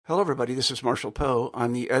Hello, everybody. This is Marshall Poe.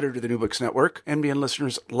 I'm the editor of the New Books Network. NBN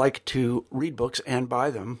listeners like to read books and buy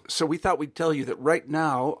them. So we thought we'd tell you that right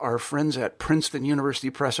now, our friends at Princeton University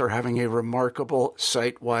Press are having a remarkable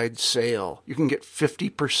site-wide sale. You can get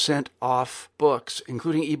 50% off books,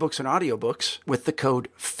 including ebooks and audiobooks, with the code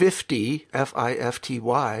 50,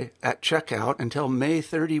 F-I-F-T-Y, at checkout until May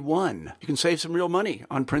 31. You can save some real money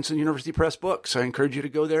on Princeton University Press books. I encourage you to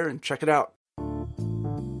go there and check it out.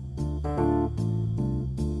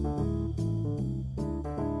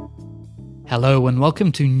 Hello and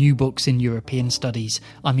welcome to New Books in European Studies.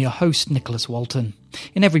 I'm your host, Nicholas Walton.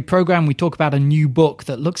 In every programme we talk about a new book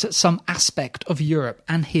that looks at some aspect of Europe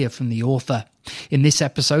and hear from the author. In this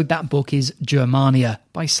episode, that book is Germania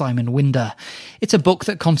by Simon Winder. It's a book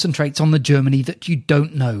that concentrates on the Germany that you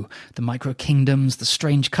don't know, the micro-kingdoms, the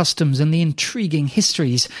strange customs and the intriguing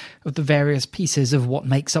histories of the various pieces of what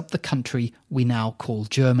makes up the country we now call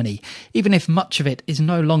Germany, even if much of it is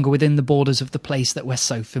no longer within the borders of the place that we're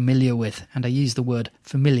so familiar with, and I use the word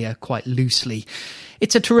familiar quite loosely.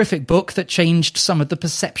 It's a terrific book that changed some of the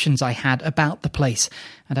perceptions I had about the place,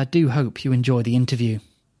 and I do hope you enjoy the interview.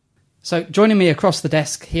 So joining me across the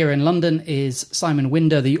desk here in London is Simon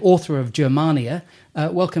Winder, the author of Germania.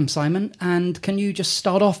 Welcome, Simon. And can you just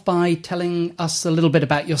start off by telling us a little bit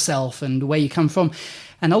about yourself and where you come from,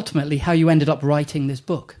 and ultimately how you ended up writing this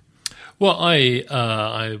book? Well,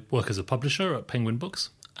 I work as a publisher at Penguin Books,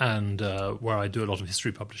 and where I do a lot of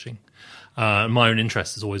history publishing. My own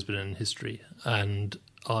interest has always been in history, and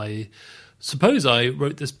I suppose I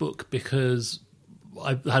wrote this book because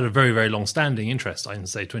I had a very, very long-standing interest, I can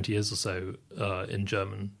say 20 years or so, in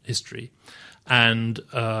German history. And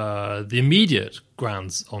the immediate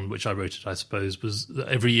grounds on which I wrote it, I suppose, was that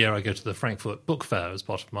every year I go to the Frankfurt Book Fair as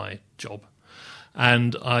part of my job.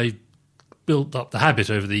 And I built up the habit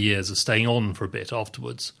over the years of staying on for a bit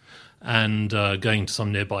afterwards and going to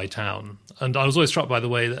some nearby town. And I was always struck by the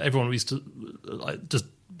way that everyone used to just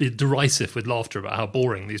be derisive with laughter about how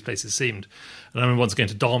boring these places seemed. And I remember once going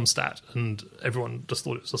to Darmstadt, and everyone just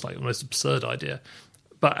thought it was just like the most absurd idea.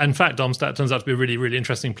 But in fact, Darmstadt turns out to be a really, really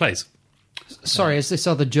interesting place. Sorry, is this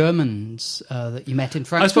other Germans that you met in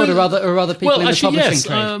Frankfurt, or other people in the publishing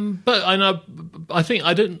trade? But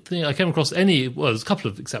I don't think I came across any. Well, there's a couple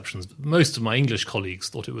of exceptions. But most of my English colleagues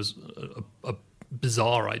thought it was a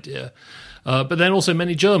bizarre idea. But then also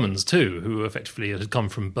many Germans too, who effectively had come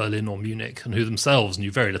from Berlin or Munich and who themselves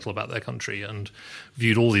knew very little about their country and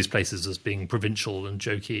viewed all these places as being provincial and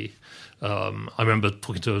jokey. I remember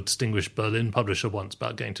talking to a distinguished Berlin publisher once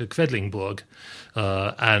about going to Quedlinburg,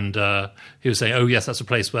 and he was saying, oh yes, that's a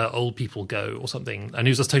place where old people go or something. And he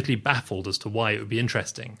was just totally baffled as to why it would be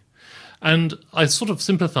interesting. And I sort of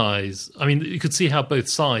sympathise. I mean, you could see how both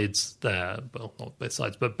sides there, well, not both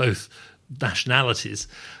sides, but both nationalities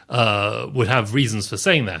would have reasons for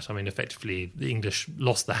saying that. I mean, effectively, the English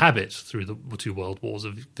lost the habit through the two world wars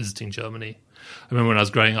of visiting Germany. I remember when I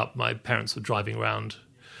was growing up, my parents were driving around,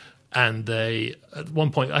 and they, at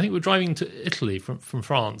one point, I think were driving to Italy from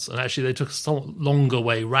France, and actually they took a somewhat longer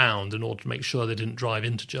way round in order to make sure they didn't drive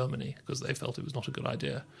into Germany, because they felt it was not a good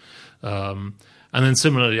idea. And then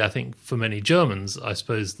similarly, I think for many Germans, I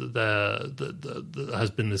suppose that there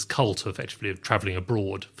has been this cult effectively of travelling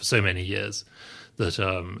abroad for so many years that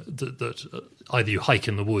either you hike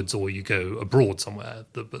in the woods or you go abroad somewhere.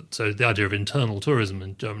 So the idea of internal tourism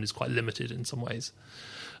in Germany is quite limited in some ways.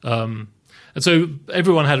 And so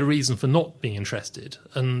everyone had a reason for not being interested.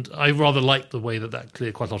 And I rather liked the way that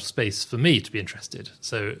cleared quite a lot of space for me to be interested.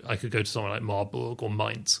 So I could go to somewhere like Marburg or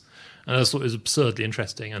Mainz. And I thought it was absurdly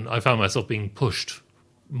interesting. And I found myself being pushed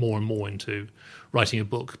more and more into writing a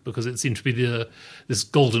book because it seemed to be this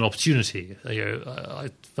golden opportunity. I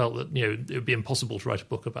felt that it would be impossible to write a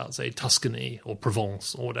book about, say, Tuscany or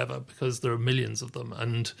Provence or whatever, because there are millions of them.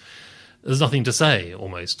 And there's nothing to say,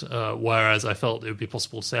 almost, whereas I felt it would be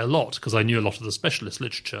possible to say a lot because I knew a lot of the specialist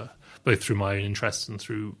literature, both through my own interests and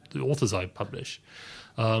through the authors I publish.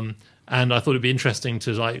 And I thought it'd be interesting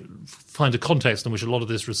to find a context in which a lot of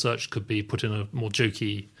this research could be put in a more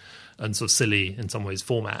jokey and sort of silly, in some ways,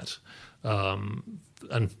 format. And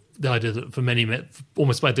the idea that for many,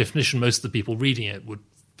 almost by definition, most of the people reading it would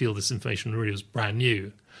feel this information really was brand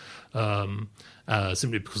new,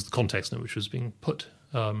 simply because of the context in which it was being put.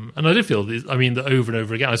 And I did feel, that over and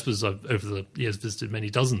over again, I suppose I've over the years visited many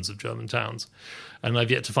dozens of German towns, and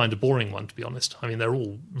I've yet to find a boring one, to be honest. I mean, they're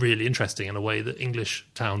all really interesting in a way that English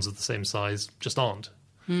towns of the same size just aren't.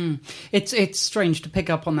 It's strange to pick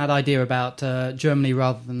up on that idea about Germany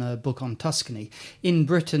rather than a book on Tuscany. In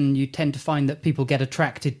Britain, you tend to find that people get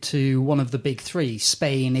attracted to one of the big three,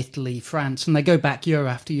 Spain, Italy, France, and they go back year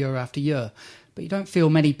after year after year. but you don't feel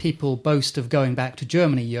many people boast of going back to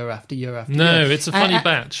Germany year after year after year. No, it's a funny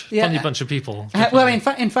funny bunch of people. Well,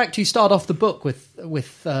 in fact, you start off the book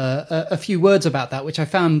with a few words about that, which I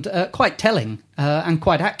found quite telling and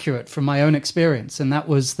quite accurate from my own experience. And that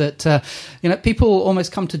was that people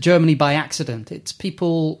almost come to Germany by accident. It's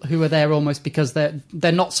people who are there almost because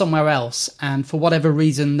they're not somewhere else, and for whatever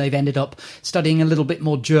reason they've ended up studying a little bit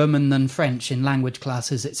more German than French in language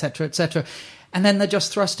classes, etc., etc. And then they're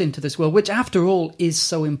just thrust into this world, which, after all, is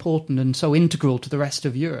so important and so integral to the rest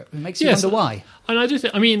of Europe. It makes you wonder why. And I do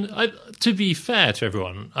think, to be fair to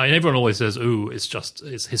everyone, everyone always says, "Oh,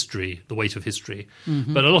 it's history, the weight of history."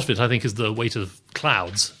 Mm-hmm. But a lot of it, I think, is the weight of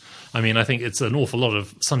clouds. I think it's an awful lot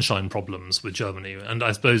of sunshine problems with Germany. And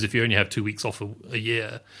I suppose if you only have 2 weeks off a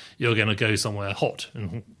year, you're going to go somewhere hot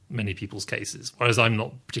in many people's cases. Whereas I'm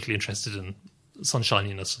not particularly interested in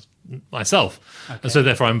sunshininess myself. Okay. And so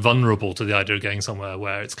therefore I'm vulnerable to the idea of going somewhere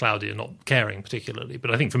where it's cloudy and not caring particularly. But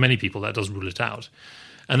I think for many people that does rule it out.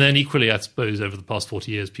 And then equally, I suppose, over the past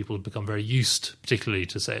 40 years, people have become very used, particularly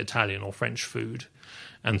to, say, Italian or French food.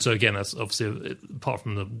 And so again, that's obviously, apart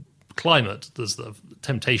from the climate, there's the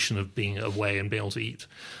temptation of being away and being able to eat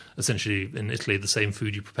essentially in Italy the same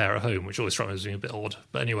food you prepare at home, which always struck me as being a bit odd.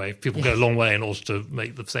 But anyway, people go a long way in order to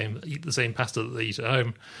eat the same pasta that they eat at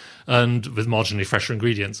home, and with marginally fresher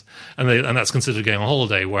ingredients. And that's considered going on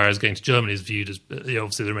holiday, whereas going to Germany is viewed as,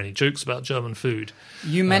 obviously there are many jokes about German food.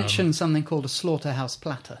 You mentioned something called a slaughterhouse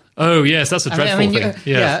platter. Oh yes, that's a dreadful thing.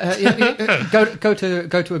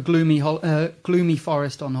 Go to a gloomy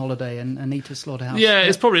forest on holiday and eat a slaughterhouse. Yeah,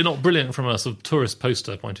 it's probably not brilliant from a sort of tourist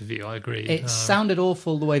poster point of view. I agree. It sounded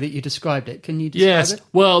awful the way that you described it. Can you describe it?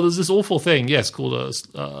 Well, there's this awful thing, called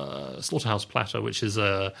a slaughterhouse platter, which is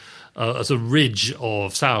a sort of ridge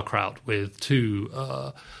of sauerkraut with two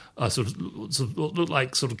sort of look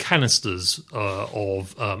like sort of canisters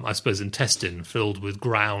of I suppose intestine filled with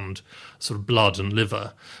ground sort of blood and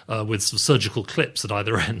liver with some surgical clips at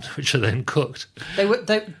either end, which are then cooked.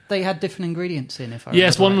 They had different ingredients in. If I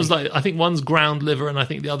yes, one was like, I think one's ground liver and I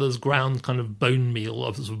think the other's ground kind of bone meal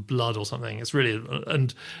of sort of blood or something. It's really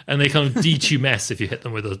and they kind of detumesce if you hit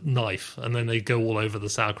them with a knife, and then they go all over the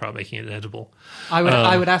sauerkraut, making it edible. I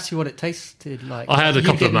would ask you what it tasted like. I had a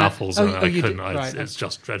couple of mouthfuls and I couldn't. Right, it's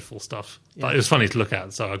just dreadful stuff. Yeah. But it was funny to look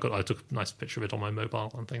at, so I took a nice picture of it on my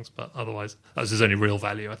mobile and things. But otherwise, that was his only real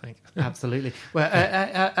value, I think. Absolutely. Well,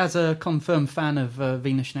 as a confirmed fan of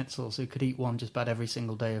Wiener Schnitzels, who could eat one just about every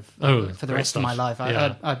single day for the rest of my life,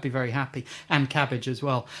 I'd be very happy. And cabbage as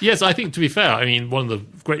well. Yes, I think, to be fair, one of the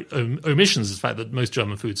great omissions is the fact that most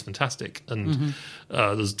German food's fantastic, and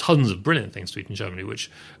there's tons of brilliant things to eat in Germany,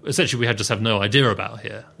 which essentially we just have no idea about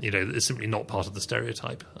here. It's simply not part of the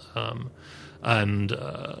stereotype. And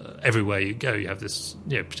everywhere you go, you have this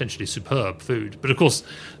potentially superb food. But of course,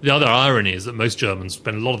 the other irony is that most Germans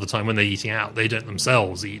spend a lot of the time when they're eating out, they don't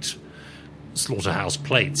themselves eat slaughterhouse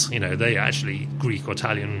plates. They actually Greek or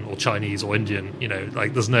Italian or Chinese or Indian.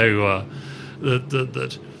 There's no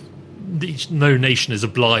no nation is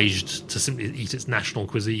obliged to simply eat its national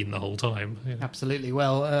cuisine the whole time. Absolutely.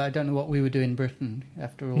 Well, I don't know what we would do in Britain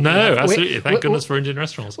after all. No, absolutely. Thank goodness for Indian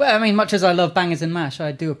restaurants. Well, much as I love bangers and mash,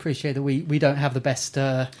 I do appreciate that we don't have the best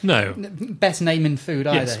best name in food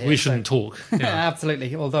either. Yes, we shouldn't talk. Yeah.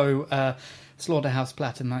 Absolutely. Although slaughterhouse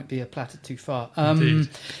platter might be a platter too far. Indeed.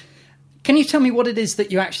 Can you tell me what it is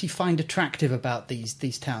that you actually find attractive about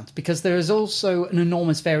these towns? Because there is also an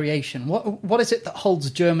enormous variation. What is it that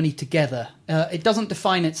holds Germany together? It doesn't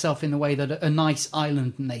define itself in the way that a nice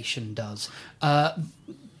island nation does.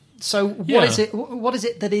 So what is it? What is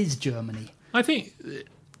it that is Germany? I think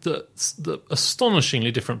the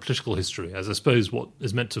astonishingly different political history, as I suppose what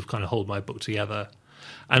is meant to kind of hold my book together.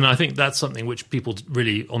 And I think that's something which people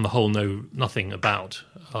really, on the whole, know nothing about.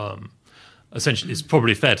 Essentially, it's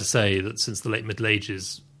probably fair to say that since the late Middle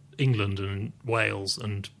Ages, England and Wales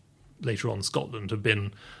and later on Scotland have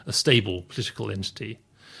been a stable political entity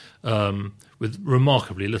with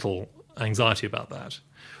remarkably little anxiety about that.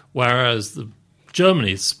 Whereas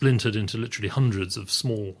Germany is splintered into literally hundreds of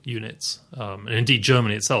small units. And indeed,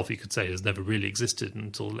 Germany itself, you could say, has never really existed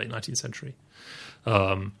until the late 19th century.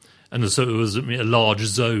 And so it was a large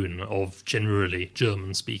zone of generally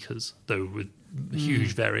German speakers, though with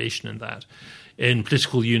huge variation in that. In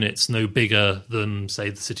political units no bigger than, say,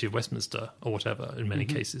 the city of Westminster or whatever, in many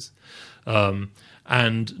cases.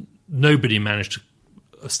 And nobody managed to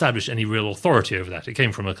establish any real authority over that. It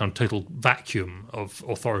came from a kind of total vacuum of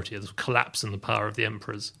authority, a collapse in the power of the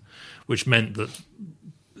emperors, which meant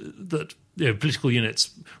that political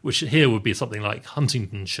units, which here would be something like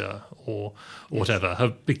Huntingdonshire or whatever,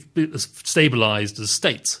 have stabilised as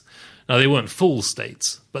states. Now, they weren't full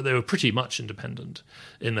states, but they were pretty much independent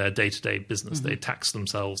in their day-to-day business. They taxed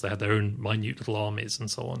themselves, they had their own minute little armies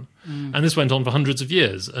and so on. And this went on for hundreds of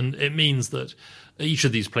years, and it means that each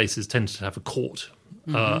of these places tended to have a court,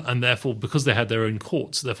 and therefore, because they had their own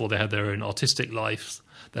courts, therefore they had their own artistic life,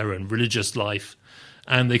 their own religious life,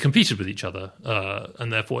 and they competed with each other,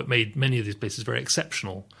 and therefore it made many of these places very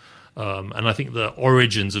exceptional. And I think the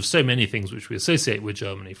origins of so many things which we associate with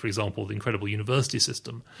Germany, for example, the incredible university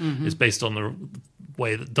system, is based on the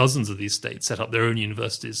way that dozens of these states set up their own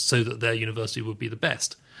universities so that their university would be the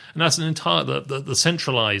best. And that's an entire the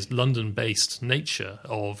centralized London-based nature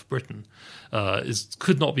of Britain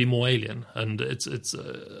could not be more alien. And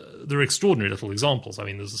there are extraordinary little examples. I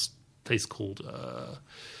mean, there's this place called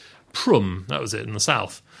Prum, that was it, in the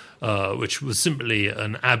south, which was simply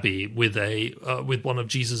an abbey with one of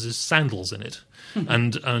Jesus's sandals in it.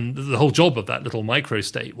 And the whole job of that little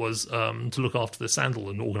microstate was to look after the sandal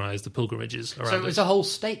and organise the pilgrimages around it. So it was a whole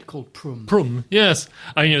state called Prum. Prum, yes.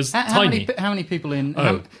 I mean, it was tiny. How many people in...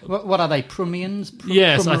 what are they, Prumians?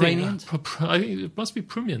 Yes, I think it must be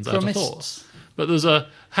Prumians, I'd have thought. But there's a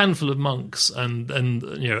handful of monks and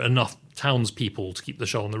enough townspeople to keep the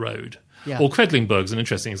show on the road. Yeah. Or Quedlinburg's an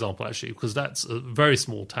interesting example, actually, because that's a very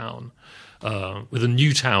small town with a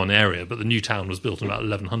new town area, but the new town was built in about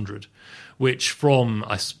 1100, which from,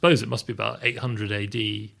 I suppose it must be about 800 AD,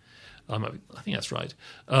 I think that's right,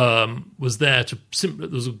 was there to simply...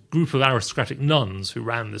 There was a group of aristocratic nuns who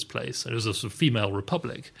ran this place. It was a sort of female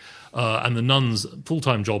republic, and the nuns'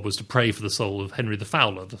 full-time job was to pray for the soul of Henry the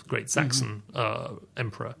Fowler, the great Saxon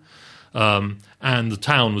emperor. And the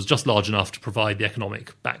town was just large enough to provide the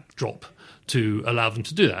economic backdrop to allow them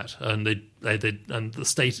to do that, and and the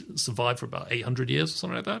state survived for about 800 years or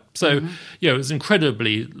something like that. So, it was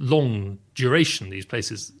incredibly long duration. These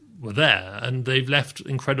places were there, and they've left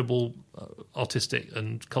incredible artistic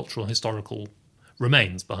and cultural, historical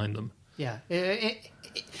remains behind them. Yeah.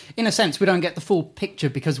 In a sense, we don't get the full picture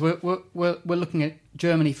because we're looking at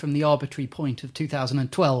Germany from the arbitrary point of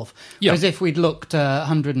 2012. Yeah. Whereas if we'd looked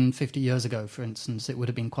 150 years ago, for instance, it would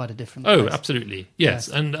have been quite a different place. Oh, absolutely. Yes.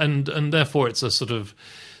 And therefore it's a sort of...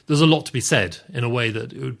 There's a lot to be said in a way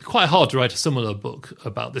that it would be quite hard to write a similar book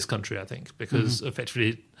about this country, I think, because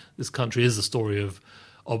effectively this country is the story of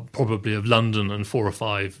probably of London and 4 or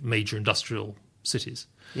 5 major industrial cities.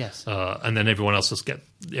 Yes. And then everyone else just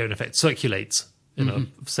in effect circulates in a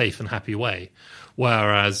safe and happy way.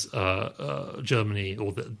 Whereas Germany,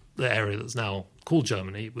 or the area that's now called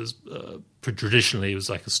Germany, was traditionally was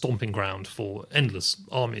like a stomping ground for endless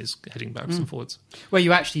armies heading backwards and forwards. Well,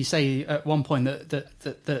 you actually say at one point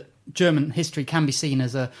that German history can be seen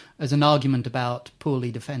as an argument about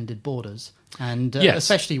poorly defended borders. And yes.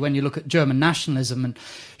 Especially when you look at German nationalism, and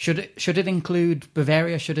should it include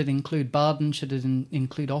Bavaria? Should it include Baden? Should it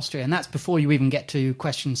include Austria? And that's before you even get to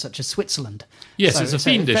questions such as Switzerland. Yes, so it's a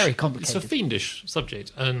fiendish, very complicated. It's a fiendish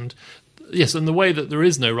subject, and yes, and the way that there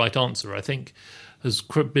is no right answer, I think, has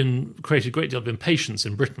created a great deal of impatience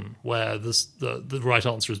in Britain, where the right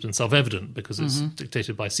answer has been self-evident because it's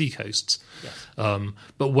dictated by seacoasts. Yes.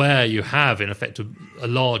 But where you have, in effect, a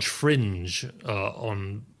large fringe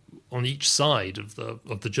on each side of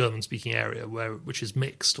the German-speaking area, which is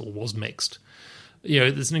mixed or was mixed,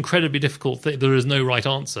 it's an incredibly difficult thing. There is no right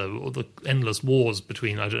answer. Or the endless wars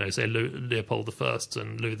between, I don't know, say Leopold I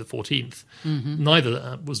and Louis XIV,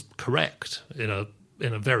 neither was correct in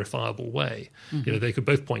a verifiable way. They could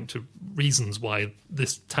both point to reasons why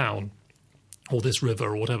this town or this river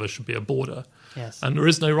or whatever should be a border. Yes. And there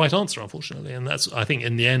is no right answer, unfortunately. And that's, I think,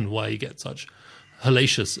 in the end, why you get such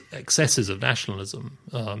hellacious excesses of nationalism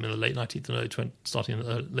in the late 19th and starting in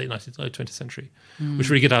the late 19th and early 20th century, which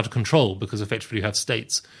really get out of control because effectively you have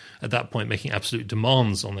states at that point making absolute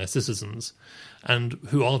demands on their citizens, and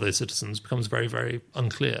who are those citizens becomes very, very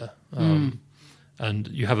unclear. And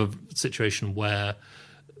you have a situation where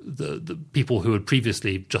the people who had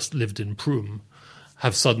previously just lived in Prum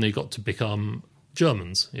have suddenly got to become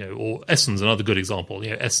Germans, or Essen's another good example.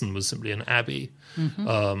 Essen was simply an abbey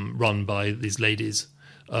run by these ladies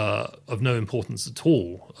of no importance at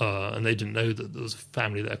all, and they didn't know that there was a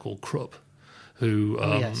family there called Krupp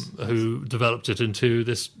who developed it into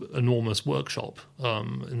this enormous workshop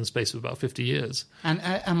in the space of about 50 years. And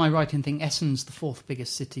am I right in thinking Essen's the 4th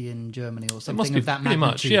biggest city in Germany or something it must be of that pretty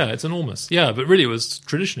magnitude? Much, yeah, it's enormous. Yeah, but really it was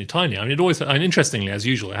traditionally tiny. I mean, interestingly, as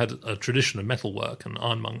usual, it had a tradition of metalwork and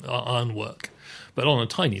ironwork, but on a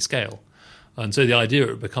tiny scale. And so the idea it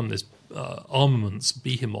would become this armaments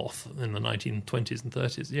behemoth in the 1920s and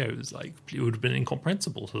 30s, it was like it would have been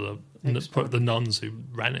incomprehensible to the nuns who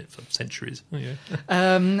ran it for centuries.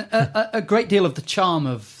 A great deal of the charm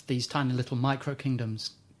of these tiny little micro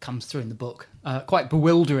kingdoms comes through in the book. Quite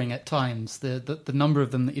bewildering at times, the number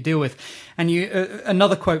of them that you deal with. And you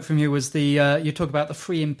another quote from you was you talk about the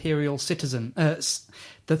free imperial citizen,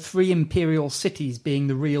 the three imperial cities being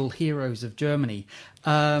the real heroes of Germany.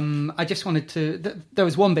 I just wanted to... There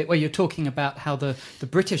was one bit where you're talking about how the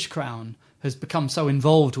British Crown has become so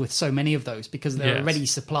involved with so many of those because they're a ready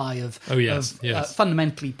supply of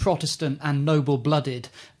fundamentally Protestant and noble-blooded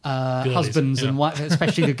husbands and wives,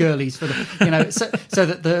 especially the girlies, for the so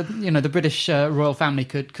that the British royal family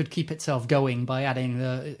could keep itself going by adding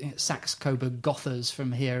the Saxe-Coburg Gothers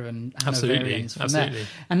from here and Hanoverians from there.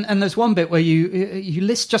 And there's one bit where you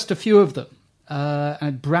list just a few of them: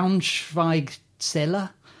 Braunschweig-Zeller,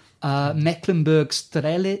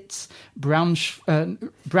 Mecklenburg-Strelitz,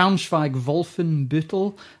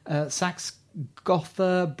 Braunschweig-Wolfenbüttel,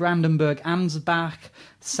 Saxe-Gotha, Brandenburg-Ansbach,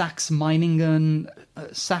 Saxe-Meiningen,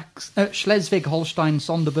 Schleswig-Holstein,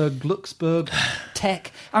 Sonderburg, Glucksburg,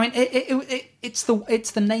 Teck. I mean, it's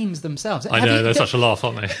the names themselves. I know, they're such a laugh,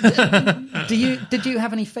 aren't they? Did you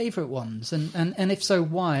have any favourite ones? And if so,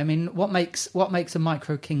 why? I mean, what makes a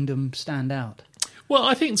micro kingdom stand out? Well,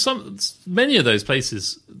 I think many of those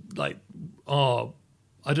places are,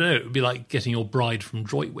 I don't know, it would be like getting your bride from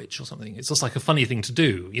Droitwich or something. It's just like a funny thing to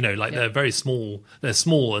do, they're very small. They're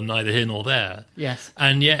small and neither here nor there. Yes.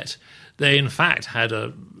 And yet they, in fact, had,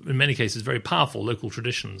 in many cases, very powerful local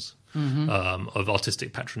traditions of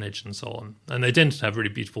artistic patronage and so on. And they tended to have really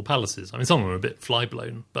beautiful palaces. I mean, some of them were a bit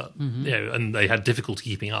fly-blown, but, and they had difficulty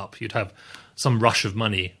keeping up. You'd have some rush of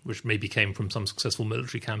money, which maybe came from some successful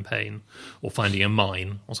military campaign or finding a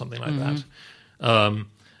mine or something like that.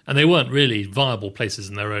 And they weren't really viable places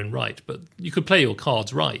in their own right, but you could play your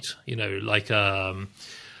cards right, like one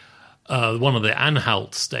of the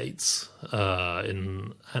Anhalt states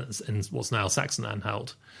in what's now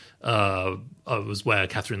Saxon-Anhalt was where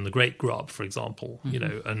Catherine the Great grew up, for example,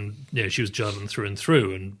 and she was German through and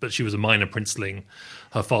through, but she was a minor princeling.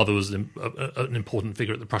 Her father was an important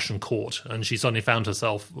figure at the Prussian court, and she suddenly found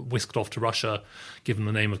herself whisked off to Russia, given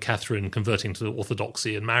the name of Catherine, converting to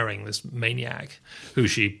orthodoxy and marrying this maniac, who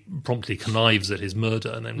she promptly connives at his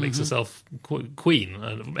murder and then makes herself queen,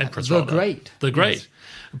 empress the rather. Great. The Great. Yes.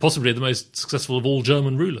 Possibly the most successful of all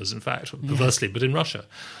German rulers, in fact, perversely, but in Russia.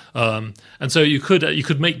 And so you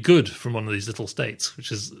could make good from one of these little states,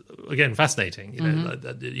 which is, again, fascinating.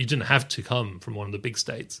 You didn't have to come from one of the big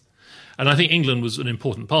states. And I think England was an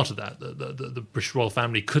important part of that. The British royal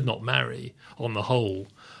family could not marry, on the whole,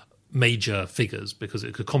 major figures because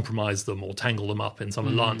it could compromise them or tangle them up in some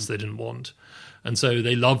alliance they didn't want. And so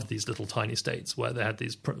they loved these little tiny states where they had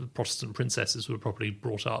these Protestant princesses who were properly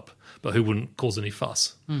brought up, but who wouldn't cause any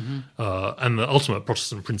fuss. And the ultimate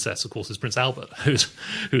Protestant princess, of course, is Prince Albert,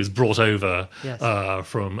 who's brought over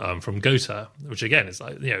from Gotha, which again is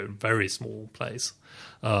like a very small place.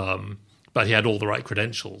 But he had all the right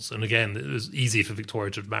credentials, and again, it was easy for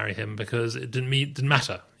Victoria to marry him because it didn't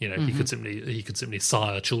matter. He could simply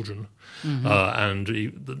sire children, and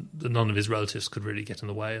none of his relatives could really get in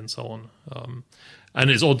the way, and so on. And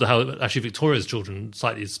it's odd how actually Victoria's children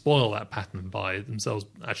slightly spoil that pattern by themselves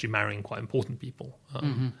actually marrying quite important people.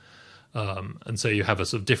 And so you have a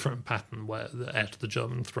sort of different pattern where the heir to the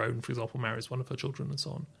German throne, for example, marries one of her children, and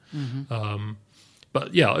so on.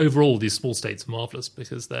 But yeah, overall, these small states are marvelous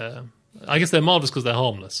because they're marvelous because they're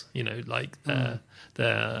harmless. They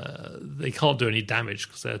can't do any damage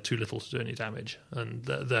because they're too little to do any damage, and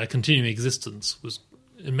their continuing existence was,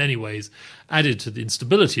 in many ways, added to the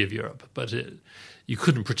instability of Europe. But you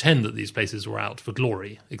couldn't pretend that these places were out for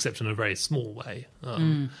glory, except in a very small way.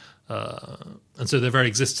 And so their very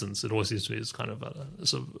existence, it always seems to me, is kind of an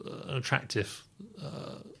attractive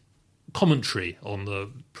commentary on the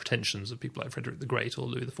pretensions of people like Frederick the Great or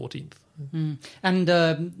Louis XIV. And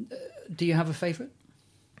do you have a favourite?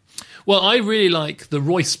 Well, I really like the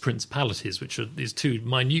Reuss Principalities, which are these two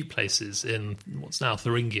minute places in what's now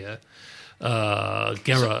Thuringia,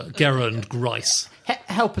 Gera and Greiss.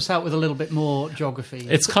 Help us out with a little bit more geography.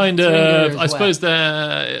 It's kind of, I suppose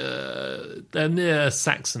they're near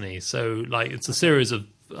Saxony, so like it's a series of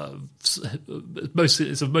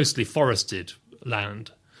mostly forested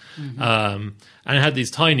land. And it had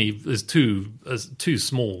these two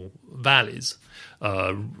small valleys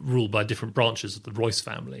ruled by different branches of the Reuss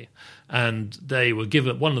family, and they were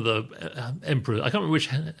given one of the emperors. I can't remember which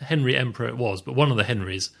Henry emperor it was, but one of the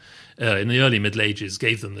Henrys in the early Middle Ages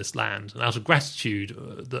gave them this land, and out of gratitude,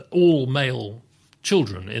 all male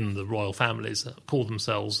children in the royal families called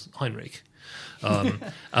themselves Heinrich.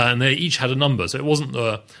 And they each had a number. So it wasn't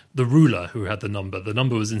the ruler who had the number. The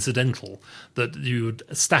number was incidental, that you would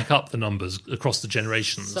stack up the numbers across the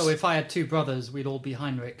generations. So if I had two brothers, we'd all be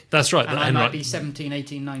Heinrich. That's right. And I might be 17,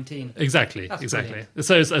 18, 19. Exactly.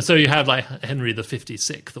 So you had like Henry the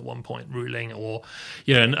 56th at one point ruling, or,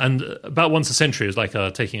 and about once a century, it was like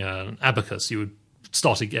taking an abacus. You would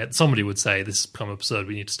start again. Somebody would say, this has become absurd,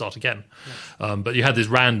 we need to start again. Yes. But you had this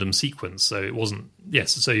random sequence, so it wasn't,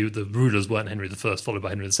 the rulers weren't Henry the First followed by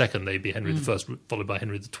Henry the Second, they'd be Henry the First followed by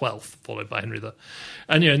Henry the 12th, followed by Henry the...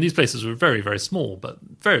 And, and these places were very, very small, but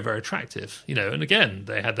very, very attractive, and again,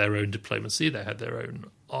 they had their own diplomacy, they had their own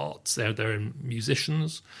arts, they had their own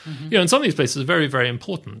musicians, and some of these places are very, very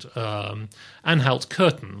important.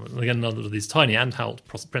 Anhalt-Curtin, again, another of these tiny Anhalt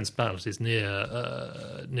principalities near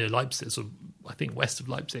Leipzig, so I think west of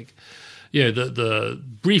Leipzig.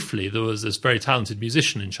 Briefly there was this very talented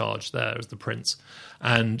musician in charge there as the prince,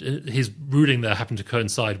 and his ruling there happened to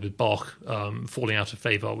coincide with Bach falling out of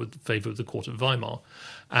favour of the court of Weimar,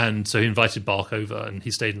 and so he invited Bach over, and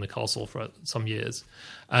he stayed in the castle for some years.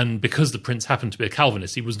 And because the prince happened to be a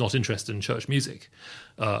Calvinist, he was not interested in church music,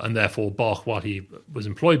 and therefore Bach, while he was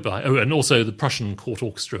employed by... Oh, and also the Prussian court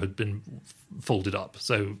orchestra had been folded up,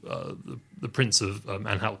 so the Prince of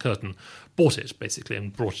Anhalt-Curtin bought it, basically,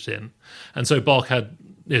 and brought it in. And so Bach had...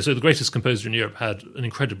 so the greatest composer in Europe had an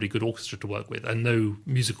incredibly good orchestra to work with and no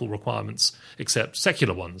musical requirements except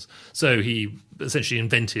secular ones. So he essentially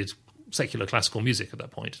invented secular classical music at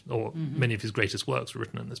that point, or many of his greatest works were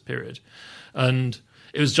written in this period. And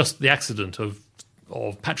it was just the accident of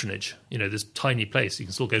patronage. This tiny place, you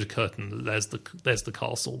can still go to Curtin. There's the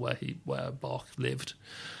castle where Bach lived.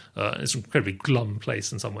 It's an incredibly glum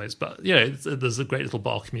place in some ways, but there's a great little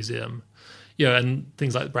Bach museum. And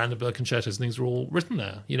things like the Brandenburg concertos and things are all written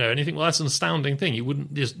there. And you think, well, that's an astounding thing. You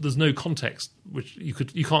wouldn't. There's no context which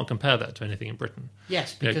you can't compare that to anything in Britain.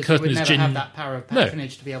 Yes, because you would never have that power of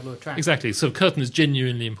patronage to be able to attract. Exactly. So Curtin is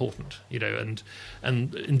genuinely important. And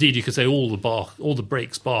indeed you could say all the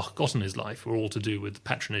breaks Bach got in his life were all to do with the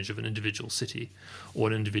patronage of an individual city or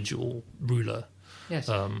an individual ruler. Yes,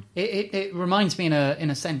 it reminds me in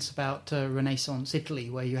a sense about Renaissance Italy,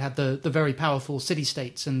 where you had the very powerful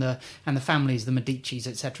city-states and the families, the Medicis,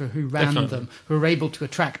 etc., who ran them, who were able to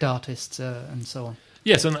attract artists and so on.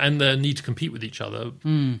 Yes, and their need to compete with each other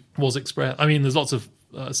was expressed. I mean, there's lots of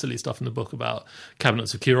silly stuff in the book about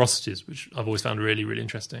cabinets of curiosities, which I've always found really, really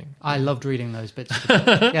interesting. I loved reading those bits.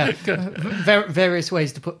 Various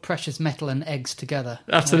ways to put precious metal and eggs together.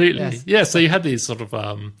 Absolutely. So you had these sort of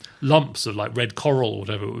lumps of like red coral or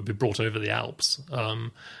whatever that would be brought over the Alps.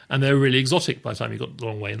 And they were really exotic by the time you got the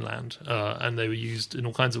long way inland. And they were used in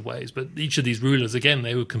all kinds of ways. But each of these rulers, again,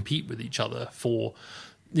 they would compete with each other for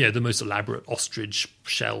the most elaborate ostrich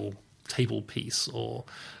shell table piece, or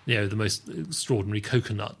the most extraordinary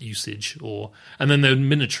coconut usage, and then they would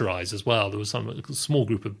miniaturize as well. There was a small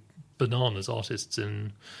group of bananas artists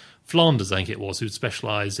in Flanders, I think it was, who'd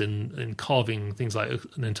specialised in carving things like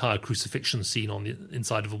an entire crucifixion scene on the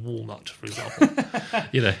inside of a walnut, for example.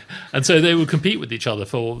 And so they would compete with each other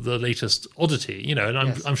for the latest oddity. And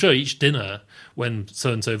I'm sure each dinner, when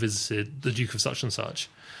so and so visited the Duke of such and such,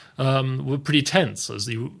 were pretty tense as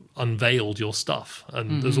you unveiled your stuff,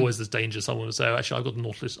 and there's always this danger someone would say, "Oh, actually, I've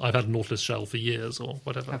had a Nautilus shell for years," or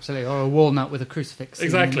whatever. Absolutely, or a walnut with a crucifix.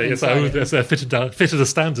 Exactly, so they're fitted a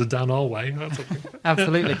standard down our way.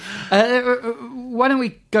 Absolutely. Why don't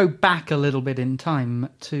we go back a little bit in time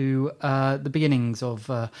to the beginnings of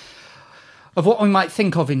what we might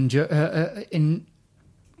think of in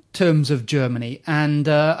terms of Germany, and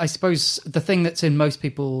I suppose the thing that's in most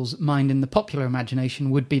people's mind in the popular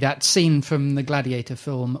imagination would be that scene from the Gladiator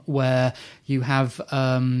film where you have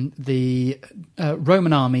the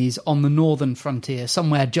Roman armies on the northern frontier,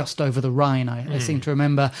 somewhere just over the Rhine, I seem to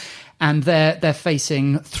remember, and they're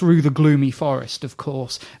facing through the gloomy forest, of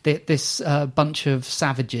course, this bunch of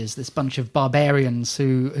savages, this bunch of barbarians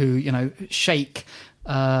who shake.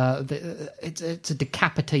 It's a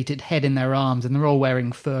decapitated head in their arms, and they're all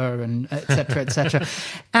wearing fur, and etc., etc.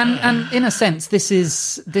 and in a sense, this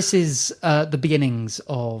is the beginnings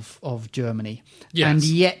of Germany. Yes. And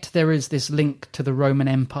yet there is this link to the Roman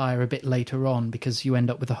Empire a bit later on, because you end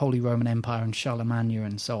up with the Holy Roman Empire and Charlemagne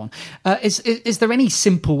and so on. Is there any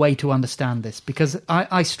simple way to understand this? Because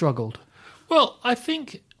I struggled. Well, I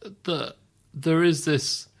think that there is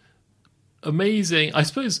this amazing, I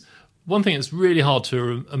suppose. One thing that's really hard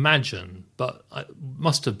to imagine, but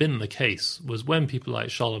must have been the case, was when people like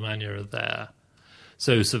Charlemagne are there.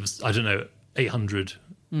 So I don't know, 800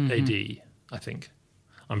 AD, I think.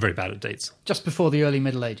 I'm very bad at dates. Just before the early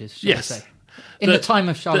Middle Ages, shall I say. In the time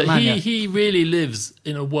of Charlemagne. He really lives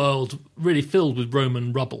in a world really filled with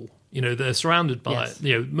Roman rubble. They're surrounded by,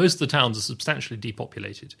 most of the towns are substantially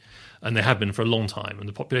depopulated, and they have been for a long time, and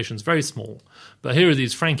the population is very small. But here are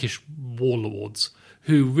these Frankish warlords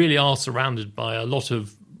who really are surrounded by a lot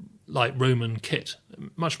of Roman kit,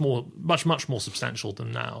 much more substantial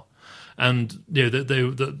than now. And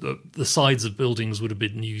the sides of buildings would have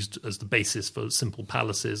been used as the basis for simple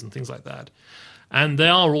palaces and things like that. And they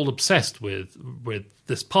are all obsessed with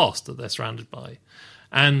this past that they're surrounded by.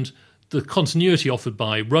 And the continuity offered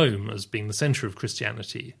by Rome as being the centre of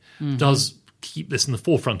Christianity does keep this in the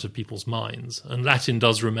forefront of people's minds. And Latin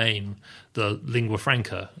does remain the lingua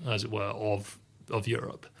franca, as it were, of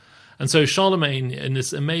Europe. And so Charlemagne, in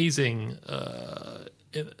this amazing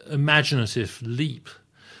imaginative leap,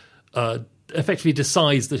 effectively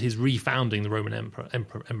decides that he's refounding the Roman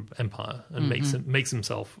Empire and makes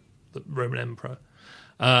himself the Roman emperor,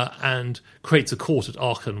 and creates a court at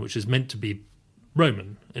Aachen, which is meant to be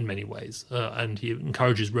Roman in many ways, and he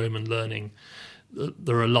encourages Roman learning.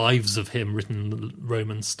 There are lives of him written in the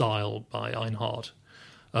Roman style by Einhard.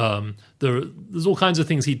 There's all kinds of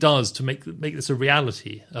things he does to make this a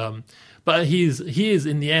reality. But he is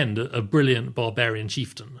in the end a brilliant barbarian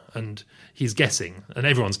chieftain, and he's guessing, and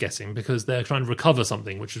everyone's guessing, because they're trying to recover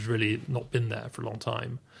something which has really not been there for a long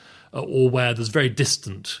time, or where there's very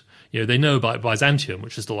distant. They know about Byzantium,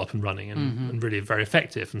 which is still up and running and really very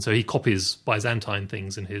effective, and so he copies Byzantine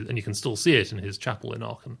things and you can still see it in his chapel in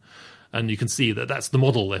Aachen. And you can see that that's the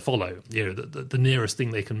model they follow. The nearest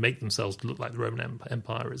thing they can make themselves to look like the Roman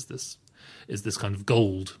Empire is this kind of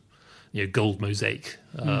gold mosaic.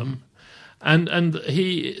 And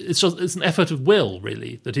it's an effort of will,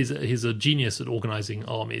 really. That he's a genius at organising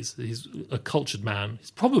armies. He's a cultured man.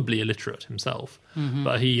 He's probably illiterate himself,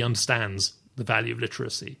 but he understands the value of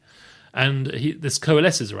literacy, and this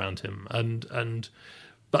coalesces around him.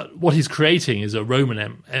 But what he's creating is a Roman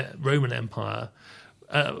Empire.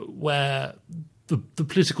 Where the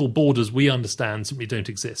political borders we understand simply don't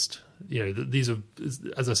exist. These are,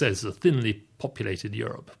 as I said, this is a thinly populated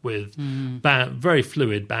Europe with very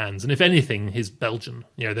fluid bands. And if anything, he's Belgian.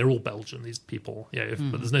 They're all Belgian, these people.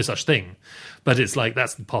 But there's no such thing. But it's like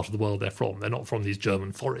that's the part of the world they're from. They're not from these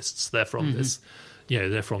German forests. They're from this.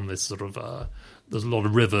 They're from this sort of. There's a lot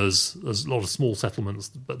of rivers. There's a lot of small settlements.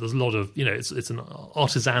 But there's a lot of. It's an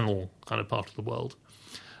artisanal kind of part of the world.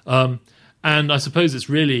 And I suppose it's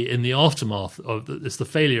really in the aftermath of it's the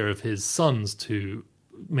failure of his sons to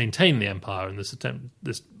maintain the empire and this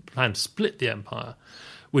plan to split the empire,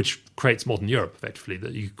 which creates modern Europe effectively.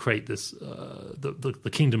 That you create this the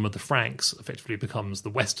kingdom of the Franks effectively becomes the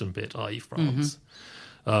western bit, i.e. France.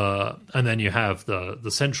 And then you have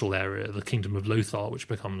the central area, the kingdom of Lothar, which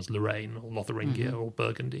becomes Lorraine or Lotharingia or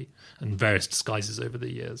Burgundy, and various disguises over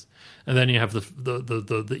the years. And then you have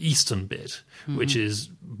the eastern bit, which is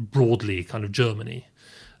broadly kind of Germany.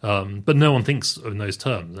 But no one thinks in those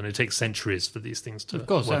terms, and it takes centuries for these things to. Of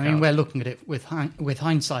course, work I mean out. we're looking at it with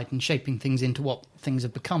hindsight and shaping things into what things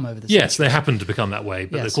have become over the Yes, centuries. they happen to become that way,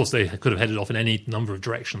 but Yes. of course they could have headed off in any number of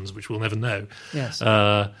directions, which we'll never know. Yes.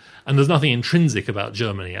 And there's nothing intrinsic about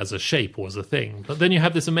Germany as a shape or as a thing. But then you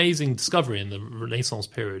have this amazing discovery in the Renaissance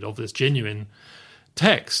period of this genuine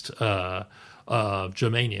text,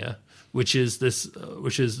 Germania, which is there's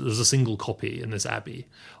a single copy in this abbey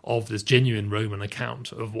of this genuine Roman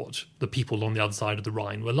account of what the people on the other side of the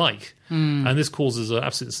Rhine were like. And this causes an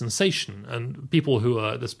absolute sensation. And people who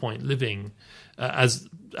are at this point living as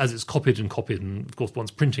it's copied, and of course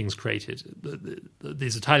once printing's created,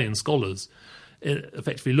 these Italian scholars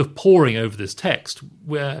effectively poring over this text,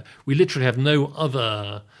 where we literally have no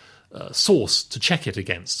other source to check it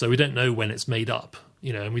against. So we don't know when it's made up,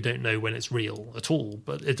 and we don't know when it's real at all.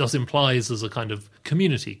 But it does implies there's a kind of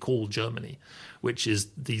community called Germany, which is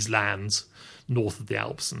these lands north of the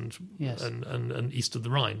Alps and Yes. and east of the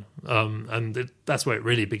Rhine. That's where it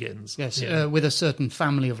really begins. Yes, Yeah. with a certain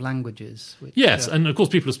family of languages. Which, Yes, and of course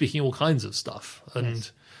people are speaking all kinds of stuff, and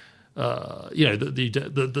Yes.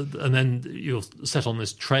 and then you're set on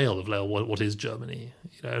this trail of what is Germany,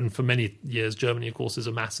 and for many years Germany, of course, is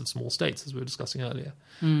a mass of small states, as we were discussing earlier,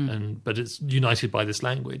 but it's united by this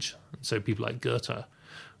language. So people like Goethe,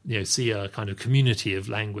 see a kind of community of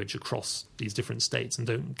language across these different states and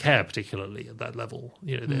don't care particularly at that level.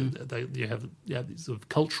 You have these sort of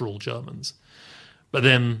cultural Germans, but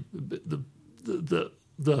then the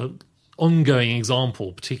ongoing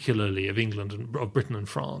example, particularly of England and of Britain and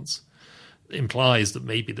France, implies that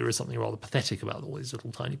maybe there is something rather pathetic about all these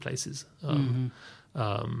little tiny places. And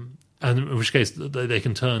in which case they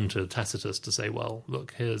can turn to Tacitus to say, well,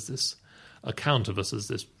 look, here's this account of us as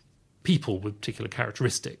this people with particular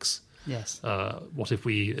characteristics, Yes. What if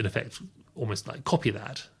we, in effect, almost like copy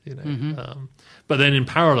that? But then in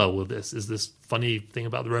parallel with this is this funny thing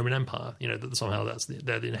about the Roman Empire. That somehow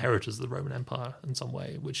they're the inheritors of the Roman Empire in some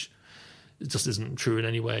way, which it just isn't true in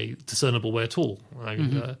any way, discernible way at all. There's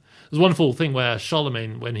a wonderful thing where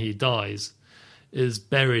Charlemagne, when he dies, is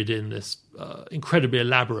buried in this incredibly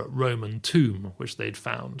elaborate Roman tomb which they'd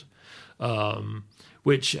found,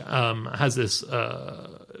 which has this.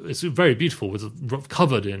 It's very beautiful,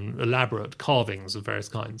 covered in elaborate carvings of various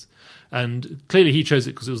kinds, and clearly he chose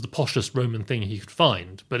it because it was the poshest Roman thing he could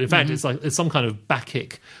find. But in fact, it's some kind of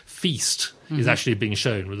Bacchic feast is actually being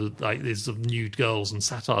shown with like these sort of nude girls and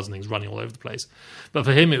satyrs and things running all over the place. But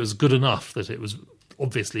for him, it was good enough that it was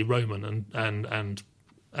obviously Roman and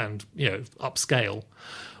upscale.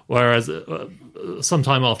 Whereas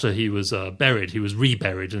sometime after he was buried, he was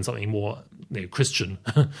reburied in something more Christian,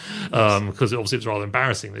 because obviously it was rather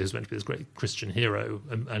embarrassing that he was meant to be this great Christian hero,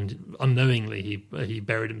 and unknowingly he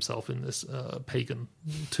buried himself in this pagan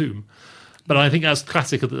tomb. But I think that's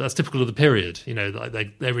classic. That's typical of the period.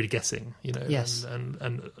 They're really guessing. Yes.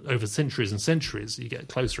 And over centuries and centuries, you get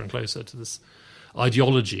closer and closer to this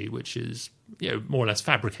ideology, which is more or less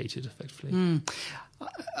fabricated, effectively.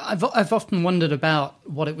 I've often wondered about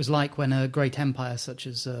what it was like when a great empire such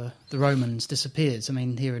as the Romans disappears. I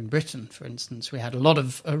mean, here in Britain, for instance, we had a lot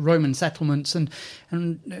of Roman settlements, and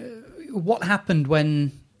what happened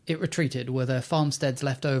when it retreated? Were there farmsteads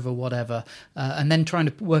left over, whatever? And then trying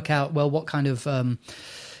to work out, well, what kind of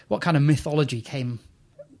mythology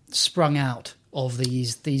sprung out of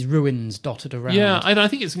these ruins dotted around. Yeah, I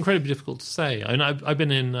think it's incredibly difficult to say. I mean, I've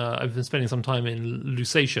been spending some time in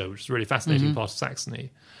Lusatia, which is a really fascinating part of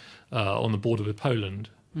Saxony, on the border with Poland.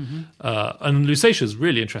 And Lusatia is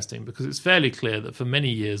really interesting because it's fairly clear that for many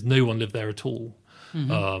years no one lived there at all.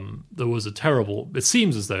 There was it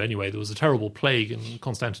seems as though anyway, there was a terrible plague in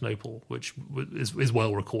Constantinople, which is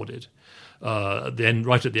well recorded, right at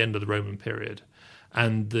the end of the Roman period,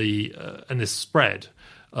 and this spread.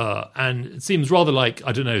 And it seems rather like,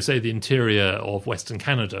 I don't know, say the interior of Western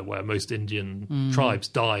Canada, where most Indian tribes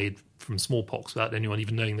died from smallpox without anyone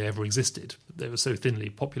even knowing they ever existed. They were so thinly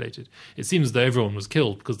populated. It seems as though everyone was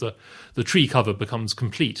killed because the tree cover becomes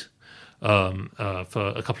complete for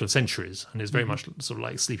a couple of centuries, and it's very much sort of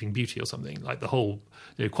like Sleeping Beauty or something. Like the whole,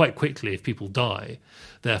 quite quickly, if people die,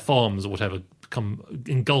 their farms or whatever become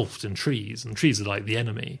engulfed in trees, and trees are like the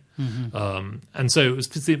enemy. And so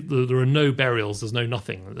there are no burials, there's no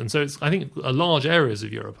nothing. And so I think large areas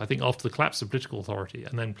of Europe, I think after the collapse of political authority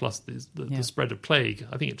and then plus the spread of plague,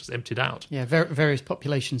 I think it just emptied out. Yeah, various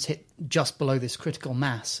populations hit just below this critical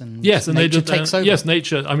mass, and nature takes over. Yes,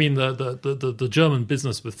 nature. I mean, the German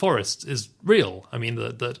business with forests is real. I mean,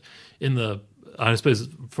 I suppose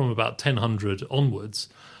from about 1000 onwards,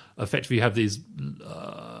 effectively you have these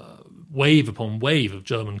wave upon wave of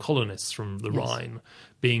German colonists from the Rhine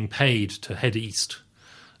being paid to head east,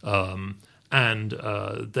 and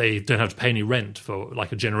they don't have to pay any rent for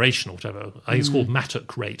like a generation or whatever. I think it's called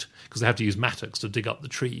mattock rate because they have to use mattocks to dig up the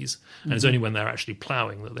trees, and it's only when they're actually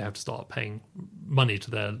ploughing that they have to start paying money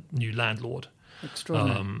to their new landlord.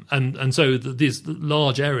 Extraordinary. And so these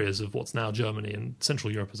large areas of what's now Germany and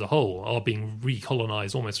Central Europe as a whole are being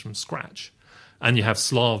recolonized almost from scratch. And you have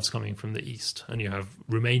Slavs coming from the east, and you have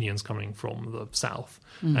Romanians coming from the south,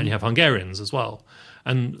 and you have Hungarians as well.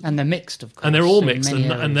 And they're mixed, of course. And they're all mixed,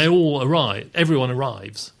 and they all arrive. Everyone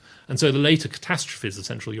arrives. And so the later catastrophes of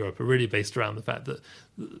Central Europe are really based around the fact that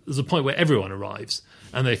there's a point where everyone arrives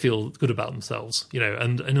and they feel good about themselves.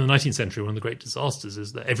 And in the 19th century, one of the great disasters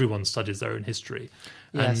is that everyone studies their own history,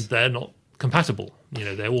 and they're not compatible.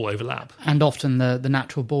 They all overlap. And often the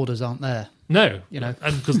natural borders aren't there. No, and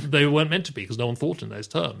because they weren't meant to be, because no one thought in those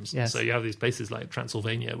terms. Yes. So you have these places like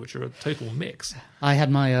Transylvania, which are a total mix. I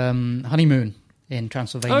had my honeymoon in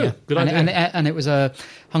Transylvania. Oh, good idea. And it was a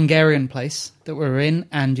Hungarian place that we were in,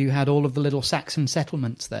 and you had all of the little Saxon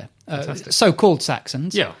settlements there. So-called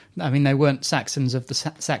Saxons. Yeah. I mean, they weren't Saxons of the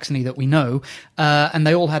Saxony that we know. And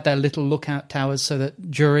they all had their little lookout towers so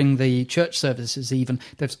that during the church services even,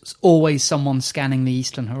 there's always someone scanning the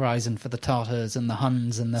eastern horizon for the Tartars and the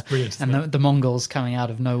Huns and the Mongols coming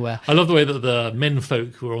out of nowhere. I love the way that the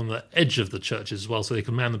menfolk who are on the edge of the churches as well, so they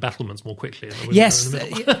can man the battlements more quickly. And the yes, in the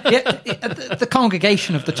middle. the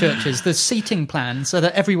congregation of the churches, the seating plan so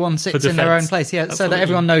that everyone sits in their own place. Yeah, so that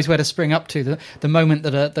everyone knows where to spring up to the moment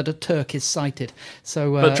that a Turk is sighted.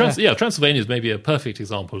 So, but Transylvania is maybe a perfect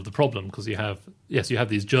example of the problem because you have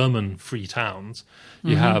these German free towns,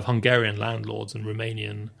 you have Hungarian landlords and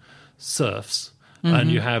Romanian serfs,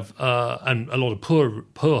 and you have and a lot of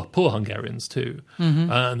poor Hungarians too,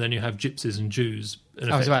 and then you have gypsies and Jews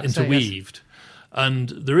in effect interweaved. And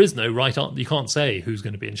there is no right answer. You can't say who's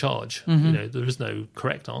going to be in charge. There is no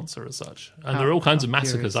correct answer as such. And there are all kinds of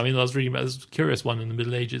massacres. Curious. I mean, I was reading about this curious one in the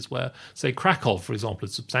Middle Ages where, say, Krakow, for example,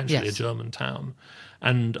 is substantially a German town.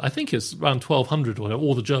 And I think it's around 1200 where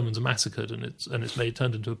all the Germans are massacred and it's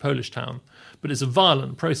turned into a Polish town. But it's a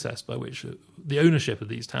violent process by which the ownership of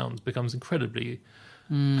these towns becomes incredibly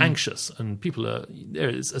anxious, and people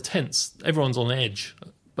it's a tense. Everyone's on edge,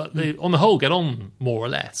 but they, on the whole, get on more or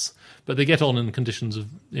less. But they get on in conditions of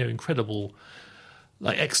incredible,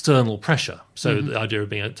 like external pressure. So the idea of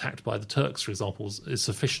being attacked by the Turks, for example, is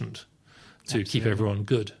sufficient to keep everyone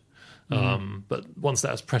good. But once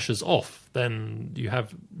that pressure's off, then you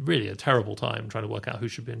have really a terrible time trying to work out who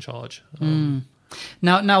should be in charge.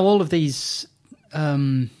 Now, all of these,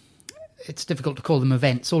 it's difficult to call them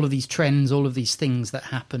events. All of these trends, all of these things that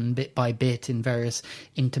happen bit by bit in various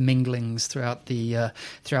interminglings throughout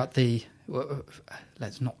the.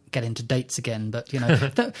 Let's not get into dates again, but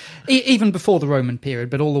even before the Roman period,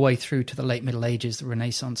 but all the way through to the late Middle Ages, the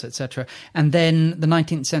Renaissance, etc., and then the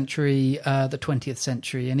 19th century, the 20th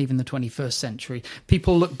century, and even the 21st century.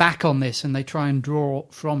 People look back on this and they try and draw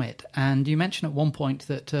from it. And you mentioned at one point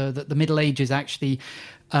that the Middle Ages actually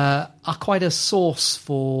are quite a source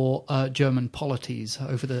for German polities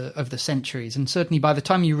over the centuries, and certainly by the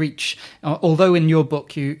time you reach, although in your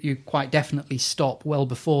book you quite definitely stop well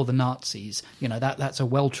before the Nazis, that's a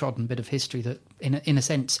well-trodden bit of history that in a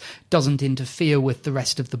sense doesn't interfere with the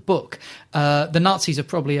rest of the book. The Nazis are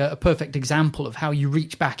probably a perfect example of how you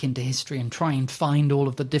reach back into history and try and find all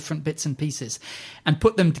of the different bits and pieces and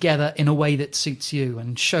put them together in a way that suits you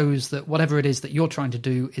and shows that whatever it is that you're trying to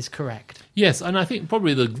do is correct. Yes, and I think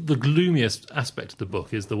probably the gloomiest aspect of the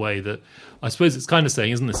book is the way that, I suppose it's kind of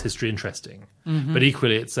saying, isn't this history interesting? But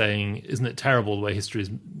equally it's saying, isn't it terrible the way history is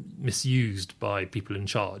misused by people in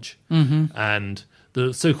charge? And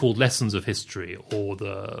the so-called lessons of history, or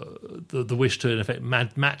the wish to, in effect,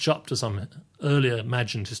 match up to some earlier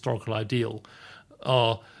imagined historical ideal,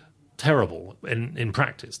 are terrible in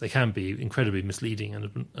practice. They can be incredibly misleading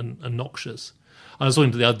and noxious. I was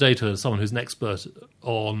talking the other day to someone who's an expert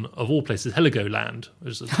on, of all places, Heligoland,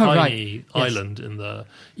 which is a tiny island in the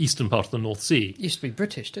eastern part of the North Sea. It used to be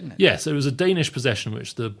British, didn't it? Yes, it was a Danish possession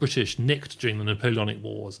which the British nicked during the Napoleonic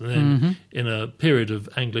Wars, and then in a period of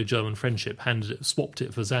Anglo-German friendship, swapped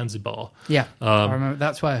it for Zanzibar. Yeah, I remember.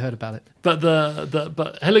 That's why I heard about it. But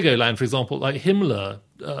but Heligoland, for example, like Himmler,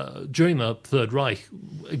 during the Third Reich,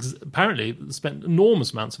 apparently spent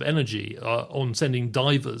enormous amounts of energy on sending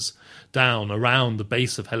divers down around the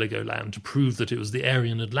base of Heligoland to prove that it was the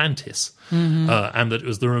Aryan Atlantis, and that it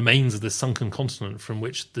was the remains of this sunken continent from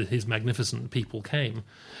which his magnificent people came.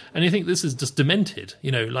 And you think this is just demented,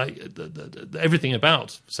 everything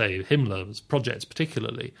about, say, Himmler's projects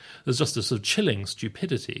particularly, there's just a sort of chilling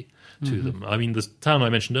stupidity to them. I mean, the town I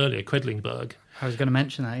mentioned earlier, Quedlinburg. I was going to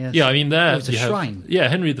mention that, yes. Yeah, I mean, there was a shrine. Yeah,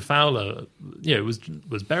 Henry the Fowler,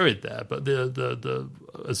 was buried there. But the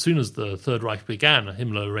as soon as the Third Reich began,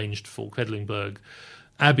 Himmler arranged for Quedlinburg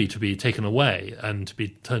Abbey to be taken away and to be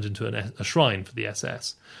turned into a shrine for the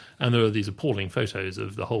SS. And there are these appalling photos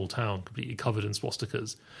of the whole town completely covered in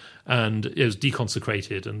swastikas. And it was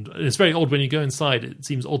deconsecrated. And it's very odd when you go inside, it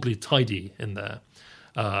seems oddly tidy in there.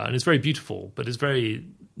 And it's very beautiful, but it's very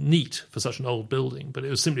neat for such an old building. But it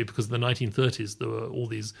was simply because in the 1930s there were all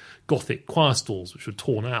these Gothic choir stalls which were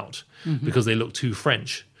torn out because they looked too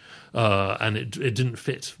French, and it didn't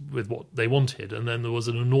fit with what they wanted. And then there was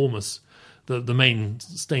an enormous... The main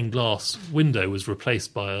stained glass window was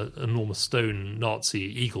replaced by an enormous stone Nazi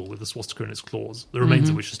eagle with a swastika in its claws, the remains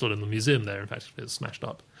of which are still in the museum there. In fact, it was smashed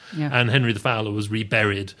up. Yeah. And Henry the Fowler was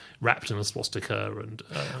reburied, wrapped in a swastika. And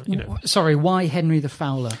Sorry, why Henry the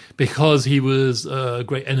Fowler? Because he was a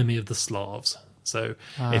great enemy of the Slavs. So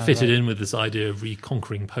it fitted in with this idea of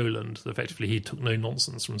reconquering Poland. Effectively, he took no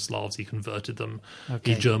nonsense from Slavs. He converted them.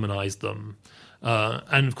 Okay. He Germanized them.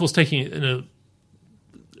 And, of course, taking it in a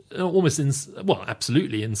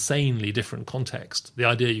absolutely insanely different context. The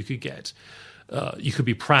idea you could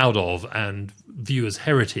be proud of and view as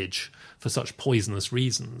heritage for such poisonous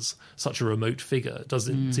reasons, such a remote figure, does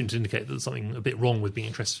seem to indicate that there's something a bit wrong with being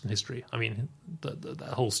interested in history. I mean, that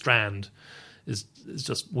whole strand is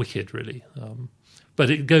just wicked, really. But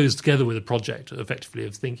it goes together with a project, effectively,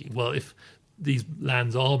 of thinking, well, if these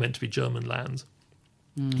lands are meant to be German lands,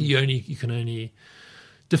 you can only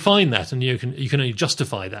define that, and you can only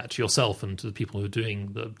justify that to yourself and to the people who are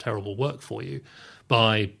doing the terrible work for you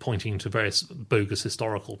by pointing to various bogus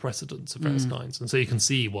historical precedents of various kinds. And so you can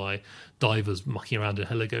see why divers mucking around in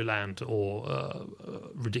Heligoland or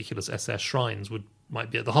ridiculous SS shrines would might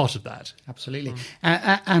be at the heart of that. Absolutely.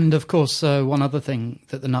 And of course, one other thing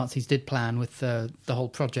that the Nazis did plan with the whole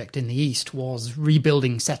project in the East was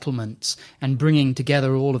rebuilding settlements and bringing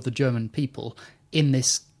together all of the German people in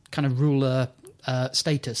this kind of ruler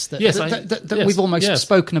status that Yes, we've almost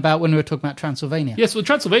spoken about when we were talking about Transylvania. Yes, well,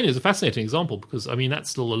 Transylvania is a fascinating example because, I mean, that's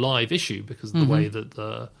still a live issue because of the way that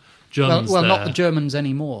the Germans Well, not the Germans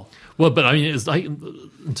anymore. Well, but I mean, it was like,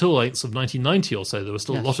 until like sort of 1990 or so, there were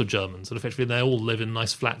still a lot of Germans, and effectively they all live in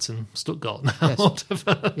nice flats in Stuttgart now.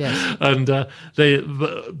 Yes. And but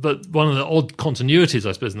one of the odd continuities,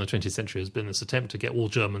 I suppose, in the 20th century has been this attempt to get all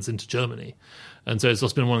Germans into Germany, and so it's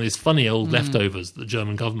just been one of these funny old leftovers that the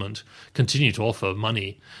German government continue to offer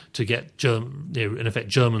money to get in effect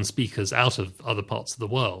German speakers out of other parts of the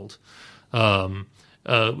world.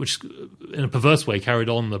 Which, in a perverse way, carried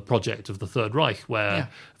on the project of the Third Reich, where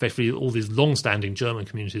effectively all these long-standing German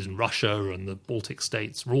communities in Russia and the Baltic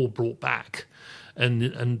states were all brought back,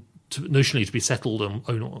 and notionally to be settled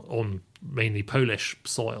on mainly Polish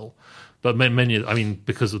soil. But many, I mean,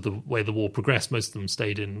 because of the way the war progressed, most of them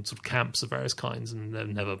stayed in sort of camps of various kinds and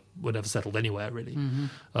were never settled anywhere, really.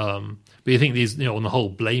 But you think these, on the whole,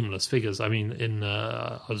 blameless figures. I mean,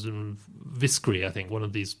 I was in Viskry, I think, one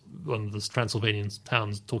of the Transylvanian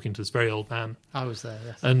towns, talking to this very old man. I was there,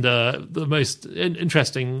 yes. And the most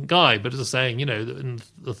interesting guy, but as saying, in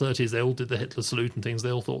the 30s they all did the Hitler salute and things.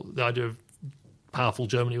 They all thought the idea of powerful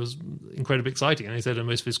Germany was incredibly exciting. And he said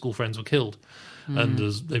most of his school friends were killed. And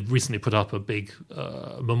they've recently put up a big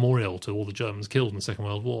memorial to all the Germans killed in the Second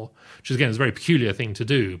World War, which is, again, is a very peculiar thing to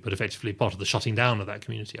do, but effectively part of the shutting down of that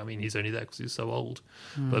community. I mean, he's only there because he's so old,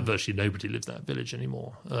 but virtually nobody lives in that village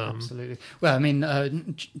anymore. Absolutely. Well, I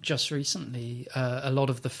mean, just recently, a lot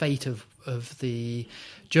of the fate of the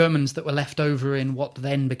Germans that were left over in what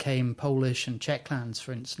then became Polish and Czech lands,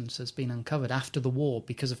 for instance, has been uncovered after the war,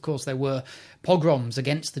 because, of course, there were pogroms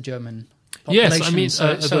against the German population. Yes, I mean,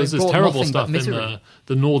 there's this terrible stuff in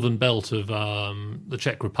the northern belt of the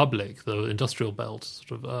Czech Republic, the industrial belt.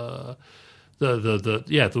 Sort of,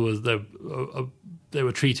 they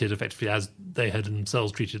were treated effectively as they had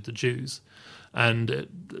themselves treated the Jews, and it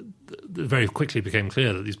very quickly became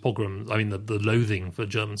clear that these pogroms, I mean, the loathing for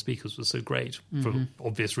German speakers was so great for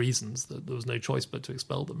obvious reasons that there was no choice but to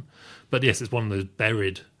expel them. But yes, it's one of those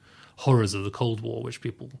buried horrors of the Cold War, which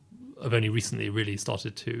people have only recently really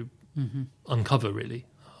started to uncover, really.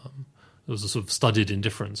 There was a sort of studied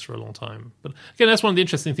indifference for a long time. But again, that's one of the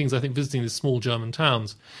interesting things, I think, visiting these small German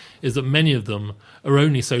towns, is that many of them are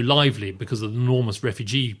only so lively because of the enormous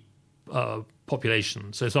refugee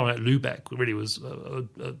population. So something like Lübeck really was a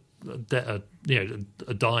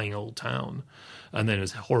dying old town, and then it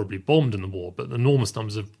was horribly bombed in the war, but enormous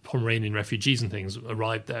numbers of Pomeranian refugees and things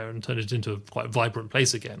arrived there and turned it into a quite vibrant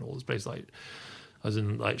place again. All this place like, as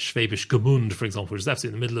in like Schwäbisch Gmünd, for example, which is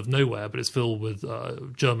absolutely in the middle of nowhere, but it's filled with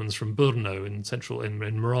Germans from Brno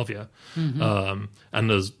in Moravia. And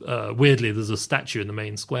there's weirdly, there's a statue in the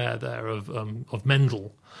main square there of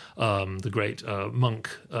Mendel, the great monk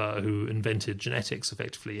who invented genetics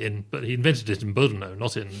effectively but he invented it in Brno,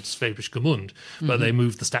 not in Schwäbisch Gmünd, but they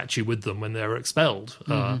moved the statue with them when they were expelled.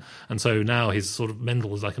 And so now he's sort of,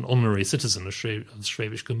 Mendel is like an honorary citizen of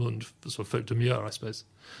Schwäbisch Gmünd, sort of faute de mieux, I suppose.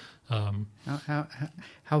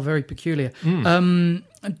 How very peculiar.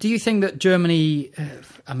 Do you think that Germany,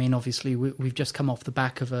 I mean, obviously we've just come off the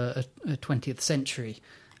back of a 20th century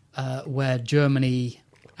where Germany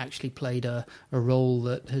actually played a role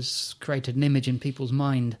that has created an image in people's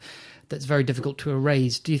mind that's very difficult to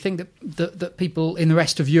erase. Do you think that people in the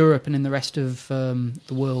rest of Europe and in the rest of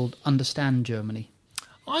the world understand Germany?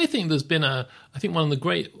 I think there's been I think one of the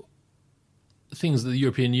great things that the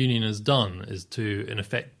European Union has done is to, in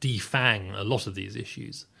effect, defang a lot of these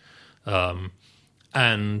issues.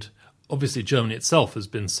 And obviously Germany itself has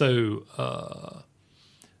been so...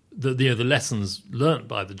 the lessons learnt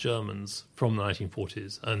by the Germans from the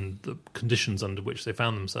 1940s and the conditions under which they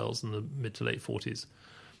found themselves in the mid to late 40s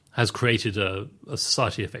has created a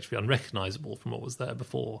society effectively unrecognisable from what was there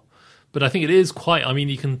before. But I think it is quite... I mean,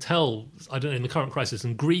 you can tell, I don't know, in the current crisis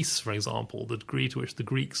in Greece, for example, the degree to which the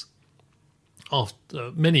Greeks,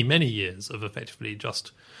 after many, many years of effectively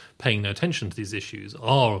just paying no attention to these issues,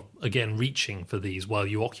 are again reaching for these while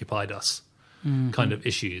you occupied us kind of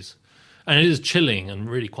issues. And it is chilling and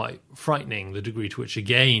really quite frightening, the degree to which,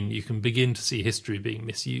 again, you can begin to see history being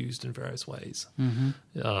misused in various ways.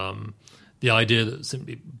 The idea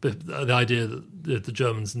that the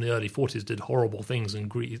Germans in the early 40s did horrible things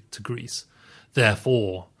to Greece,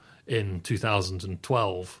 therefore, in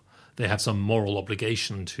 2012, they have some moral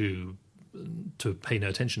obligation to pay no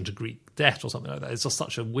attention to Greek debt or something like that. It's just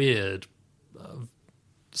such a weird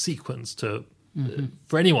sequence to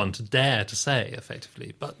for anyone to dare to say,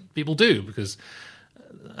 effectively. But people do, because,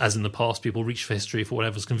 as in the past, people reach for history for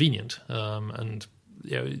whatever's convenient. And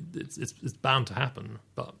it's bound to happen,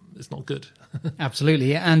 but it's not good.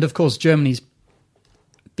 Absolutely. And, of course, Germany's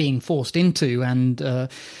being forced into and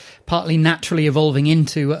partly naturally evolving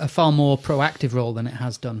into a far more proactive role than it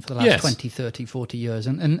has done for the last 20, 30, 40 years.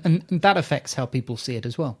 And that affects how people see it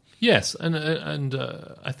as well. Yes, and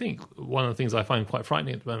I think one of the things I find quite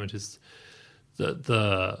frightening at the moment is that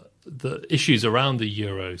the issues around the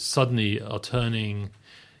euro suddenly are turning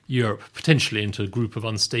Europe potentially into a group of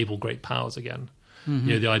unstable great powers again.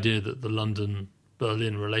 The idea that the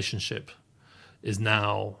London-Berlin relationship is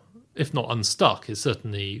now, if not unstuck, is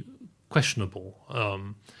certainly questionable.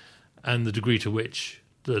 And the degree to which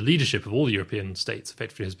the leadership of all the European states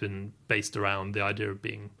effectively has been based around the idea of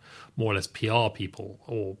being more or less PR people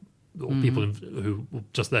or people who are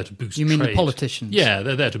just there to boost trade. You mean the politicians? Yeah,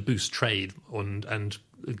 they're there to boost trade and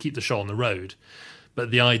keep the show on the road. But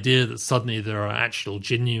the idea that suddenly there are actual,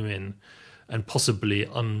 genuine, and possibly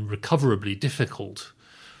unrecoverably difficult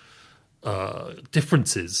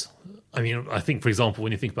differences. I mean, I think, for example,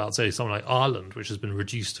 when you think about, say, something like Ireland, which has been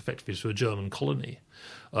reduced effectively to a German colony,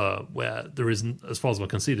 where there isn't, as far as I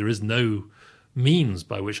can see, there is no means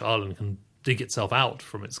by which Ireland can dig itself out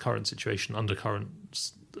from its current situation,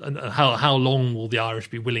 undercurrents. And how long will the Irish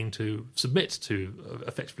be willing to submit to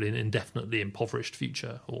effectively an indefinitely impoverished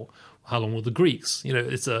future, or how long will the Greeks?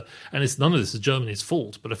 It's none of this is Germany's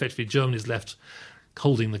fault, but effectively Germany's left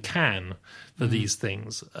holding the can for these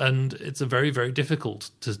things, and it's a very, very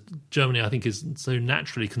difficult. Germany, I think, is so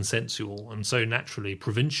naturally consensual and so naturally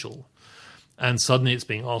provincial, and suddenly it's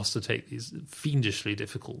being asked to take these fiendishly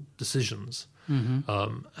difficult decisions,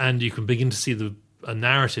 and you can begin to see a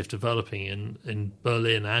narrative developing in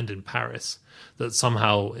Berlin and in Paris that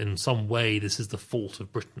somehow, in some way, this is the fault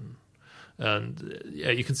of Britain. And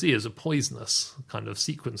you can see it as a poisonous kind of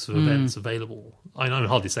sequence of events available. I'm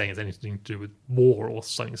hardly saying it's anything to do with war or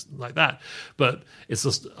something like that, but it's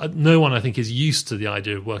just no one, I think, is used to the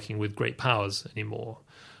idea of working with great powers anymore.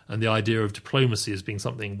 And the idea of diplomacy as being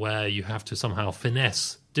something where you have to somehow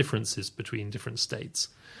finesse differences between different states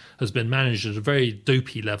has been managed at a very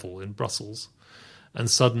dopey level in Brussels. And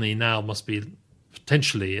suddenly now must be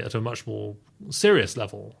potentially at a much more serious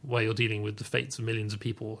level, where you're dealing with the fates of millions of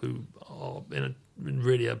people who are in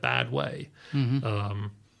really a bad way.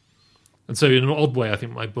 And so in an odd way, I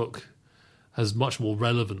think my book has much more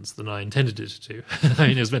relevance than I intended it to. I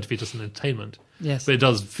mean, it was meant to be just an entertainment. Yes. But it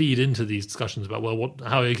does feed into these discussions about, well,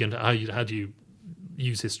 how do you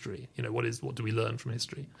use history? What do we learn from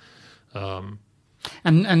history?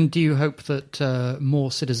 And do you hope that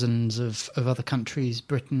more citizens of other countries,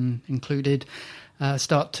 Britain included,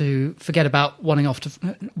 start to forget about wandering off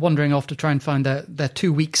to try and find their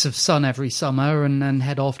 2 weeks of sun every summer, and then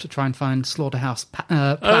head off to try and find slaughterhouse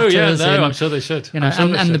platters? I'm sure they should.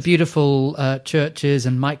 The beautiful churches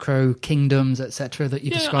and micro kingdoms, etc., that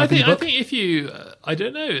you describe in the book. I think if you, I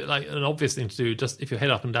don't know, like an obvious thing to do, just if you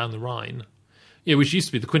head up and down the Rhine. Which used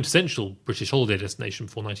to be the quintessential British holiday destination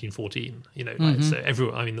before 1914. So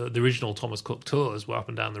everyone, the original Thomas Cook tours were up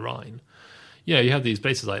and down the Rhine. You have these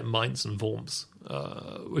places like Mainz and Worms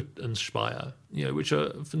and Speyer, which are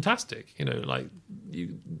fantastic.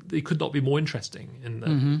 They could not be more interesting.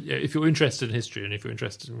 If you're interested in history and if you're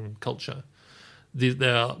interested in culture, they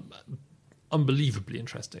are unbelievably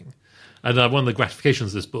interesting. And one of the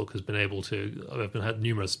gratifications of this book has been I've had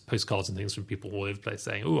numerous postcards and things from people all over the place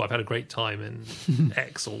saying, "Oh, I've had a great time in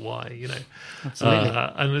X or Y," Absolutely.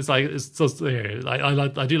 And it's just,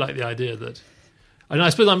 I do like the idea that, and I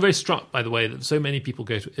suppose I'm very struck by the way that so many people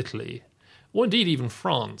go to Italy, or indeed even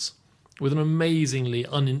France, with being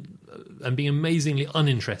amazingly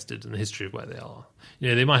uninterested in the history of where they are.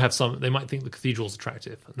 They might think the cathedral's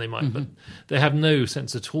attractive, and they might, but they have no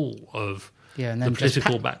sense at all of and then the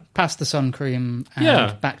political past the sun cream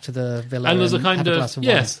and back to the villa, and there's a kind of glass of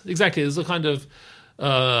yes, exactly. There's a kind of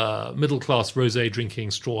middle class rosé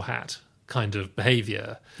drinking straw hat kind of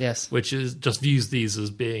behaviour, which is just views these as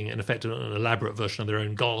being in effect an elaborate version of their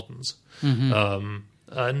own gardens, and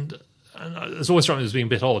it's always struck me as being a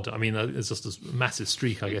bit odd. I mean, it's just this massive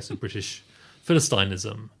streak, I guess, of British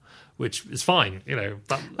Philistinism, which is fine,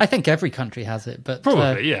 But I think every country has it, but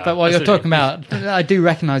probably, But what you're talking about, I do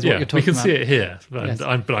recognise what you're talking about. We can see it here, but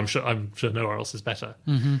I'm sure nowhere else is better.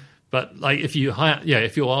 But if you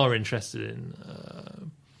are interested in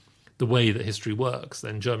the way that history works,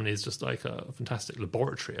 then Germany is just like a fantastic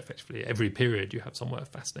laboratory. Effectively, every period you have somewhere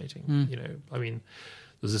fascinating.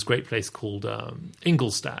 There's this great place called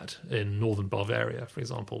Ingolstadt in northern Bavaria, for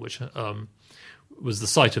example, was the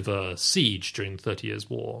site of a siege during the 30 Years'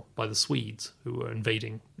 War by the Swedes, who were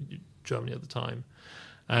invading Germany at the time.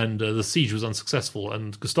 And the siege was unsuccessful,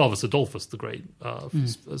 and Gustavus Adolphus, the great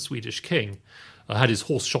Swedish king, had his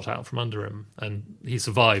horse shot out from under him, and he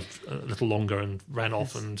survived a little longer and ran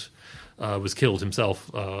off and was killed himself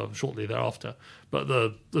shortly thereafter. But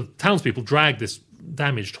the townspeople dragged this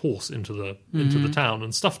damaged horse into the town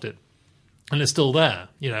and stuffed it. And it's still there,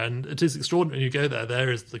 and it is extraordinary. You go there.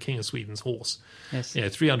 There is the King of Sweden's horse. Yes,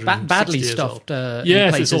 360 badly years stuffed.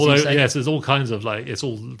 Yes, it's all. Yes, it's all kinds of it's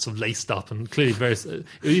all sort of laced up and clearly very. It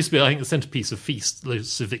used to be, I think, the centerpiece of feast, the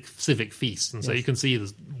civic feast, and so you can see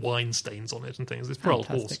there's wine stains on it and things. It's a poor old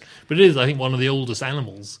horse, but it is, I think, one of the oldest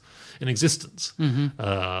animals in existence.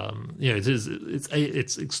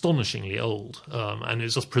 It's astonishingly old, and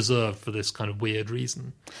it's just preserved for this kind of weird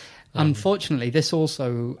reason. Unfortunately, this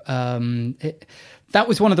also that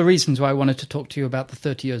was one of the reasons why I wanted to talk to you about the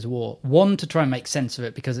 30 Years' War. One, to try and make sense of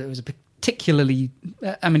it, because it was a particularly,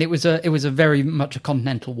 it was a very much a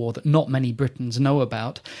continental war that not many Britons know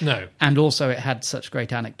about. No, and also it had such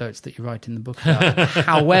great anecdotes that you write in the book about.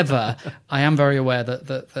 However, I am very aware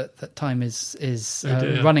that time is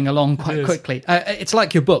running along quite quickly. It's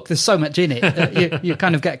like your book. There's so much in it. You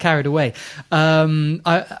kind of get carried away.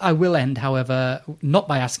 I will end, however, not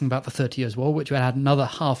by asking about the 30 Years' War, which we had another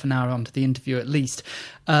half an hour onto the interview at least,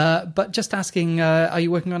 but just asking, are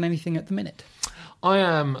you working on anything at the minute? I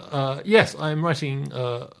am, yes, I am writing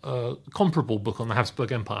a comparable book on the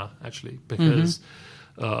Habsburg Empire, actually, because,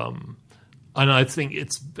 and I think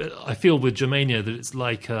I feel with Germania that it's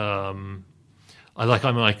like, I'm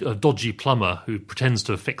like a dodgy plumber who pretends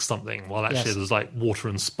to fix something while actually there's like water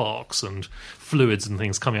and sparks and fluids and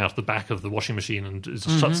things coming out of the back of the washing machine, and it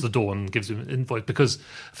just shuts the door and gives him an invoice, because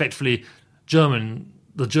effectively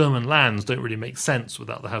the German lands don't really make sense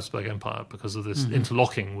without the Habsburg Empire because of this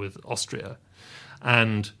interlocking with Austria.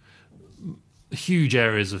 And huge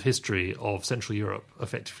areas of history of Central Europe,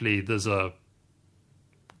 effectively, there's a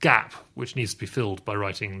gap which needs to be filled by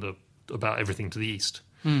writing about everything to the east,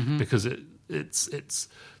 because it's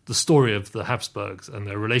the story of the Habsburgs and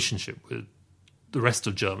their relationship with the rest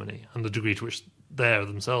of Germany and the degree to which they're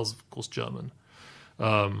themselves, of course, German,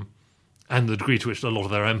 and the degree to which a lot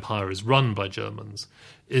of their empire is run by Germans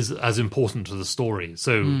is as important to the story.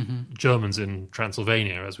 So Germans in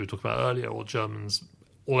Transylvania, as we talked about earlier, or Germans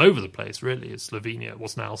all over the place, really, Slovenia,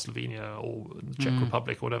 what's now Slovenia, or the Czech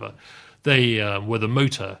Republic, or whatever, they were the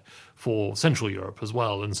motor for Central Europe as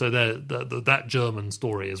well. And so that German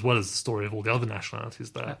story, as well as the story of all the other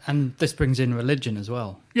nationalities there. And this brings in religion as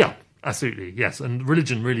well. Yeah, absolutely, yes. And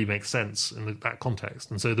religion really makes sense in that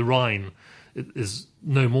context. And so the Rhine is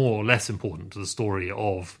no more or less important to the story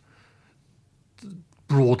of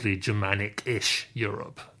broadly Germanic-ish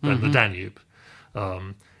Europe than the Danube.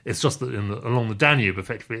 It's just that along the Danube,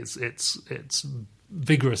 effectively, it's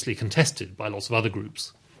vigorously contested by lots of other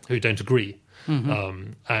groups who don't agree,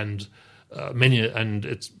 and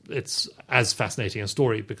it's as fascinating a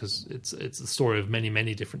story because it's the story of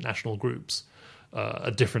many different national groups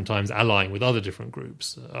at different times allying with other different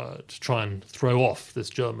groups to try and throw off this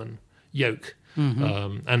German yoke.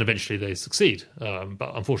 And eventually they succeed,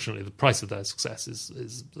 but unfortunately the price of their success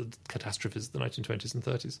is the catastrophes of the 1920s and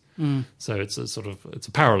 30s. So it's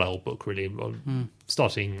a parallel book, really,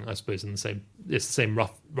 starting, I suppose, in the same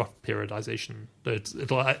rough periodization.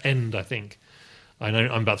 It'll end, I think. I know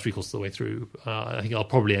I'm about 3/4 of the way through. I think I'll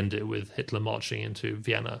probably end it with Hitler marching into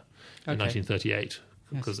Vienna in 1938.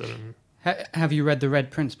 Because have you read The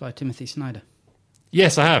Red Prince by Timothy Snyder?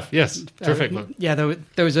 Yes, I have. Yes, terrific book. Yeah,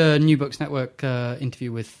 there was a New Books Network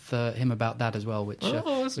interview with him about that as well, which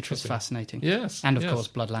was fascinating. Yes, and of course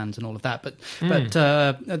Bloodlands and all of that. But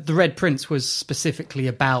The Red Prince was specifically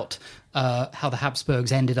about how the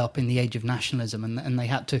Habsburgs ended up in the age of nationalism, and they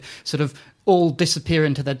had to sort of all disappear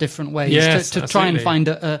into their different ways to try and find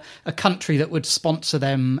a country that would sponsor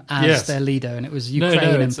them as their leader, and it was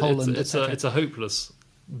Ukraine and Poland. It's a hopeless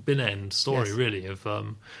bin-end story, really, of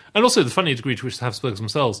and also the funny degree to which the Habsburgs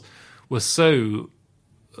themselves were so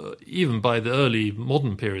even by the early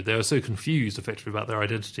modern period, they were so confused effectively about their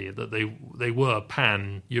identity that they were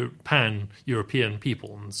pan-European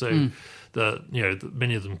people, and so that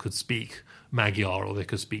many of them could speak Magyar or they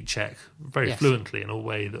could speak Czech very fluently in a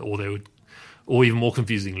way that, or even more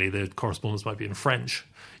confusingly, their correspondence might be in French.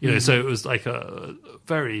 So it was like a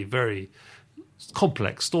very, very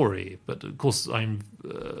complex story. But of course,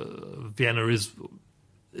 Vienna is,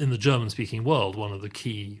 in the German-speaking world, one of the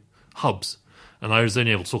key hubs. And I was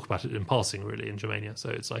only able to talk about it in passing, really, in Germania. So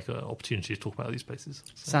it's like an opportunity to talk about these places.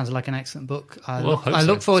 So. Sounds like an excellent book. I so.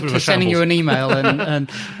 look forward to sending you an email and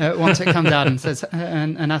once it comes out and says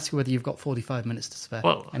and ask you whether you've got 45 minutes to spare.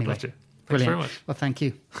 Well, anyway, I'd love to. Thanks brilliant. very much. Well, thank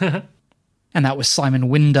you. And that was Simon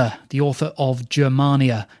Winder, the author of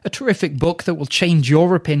Germania, a terrific book that will change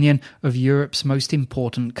your opinion of Europe's most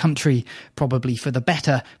important country, probably for the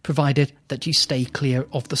better, provided that you stay clear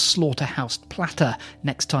of the slaughterhouse platter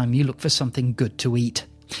next time you look for something good to eat.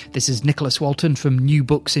 This is Nicholas Walton from New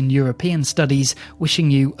Books in European Studies,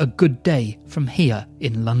 wishing you a good day from here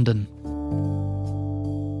in London.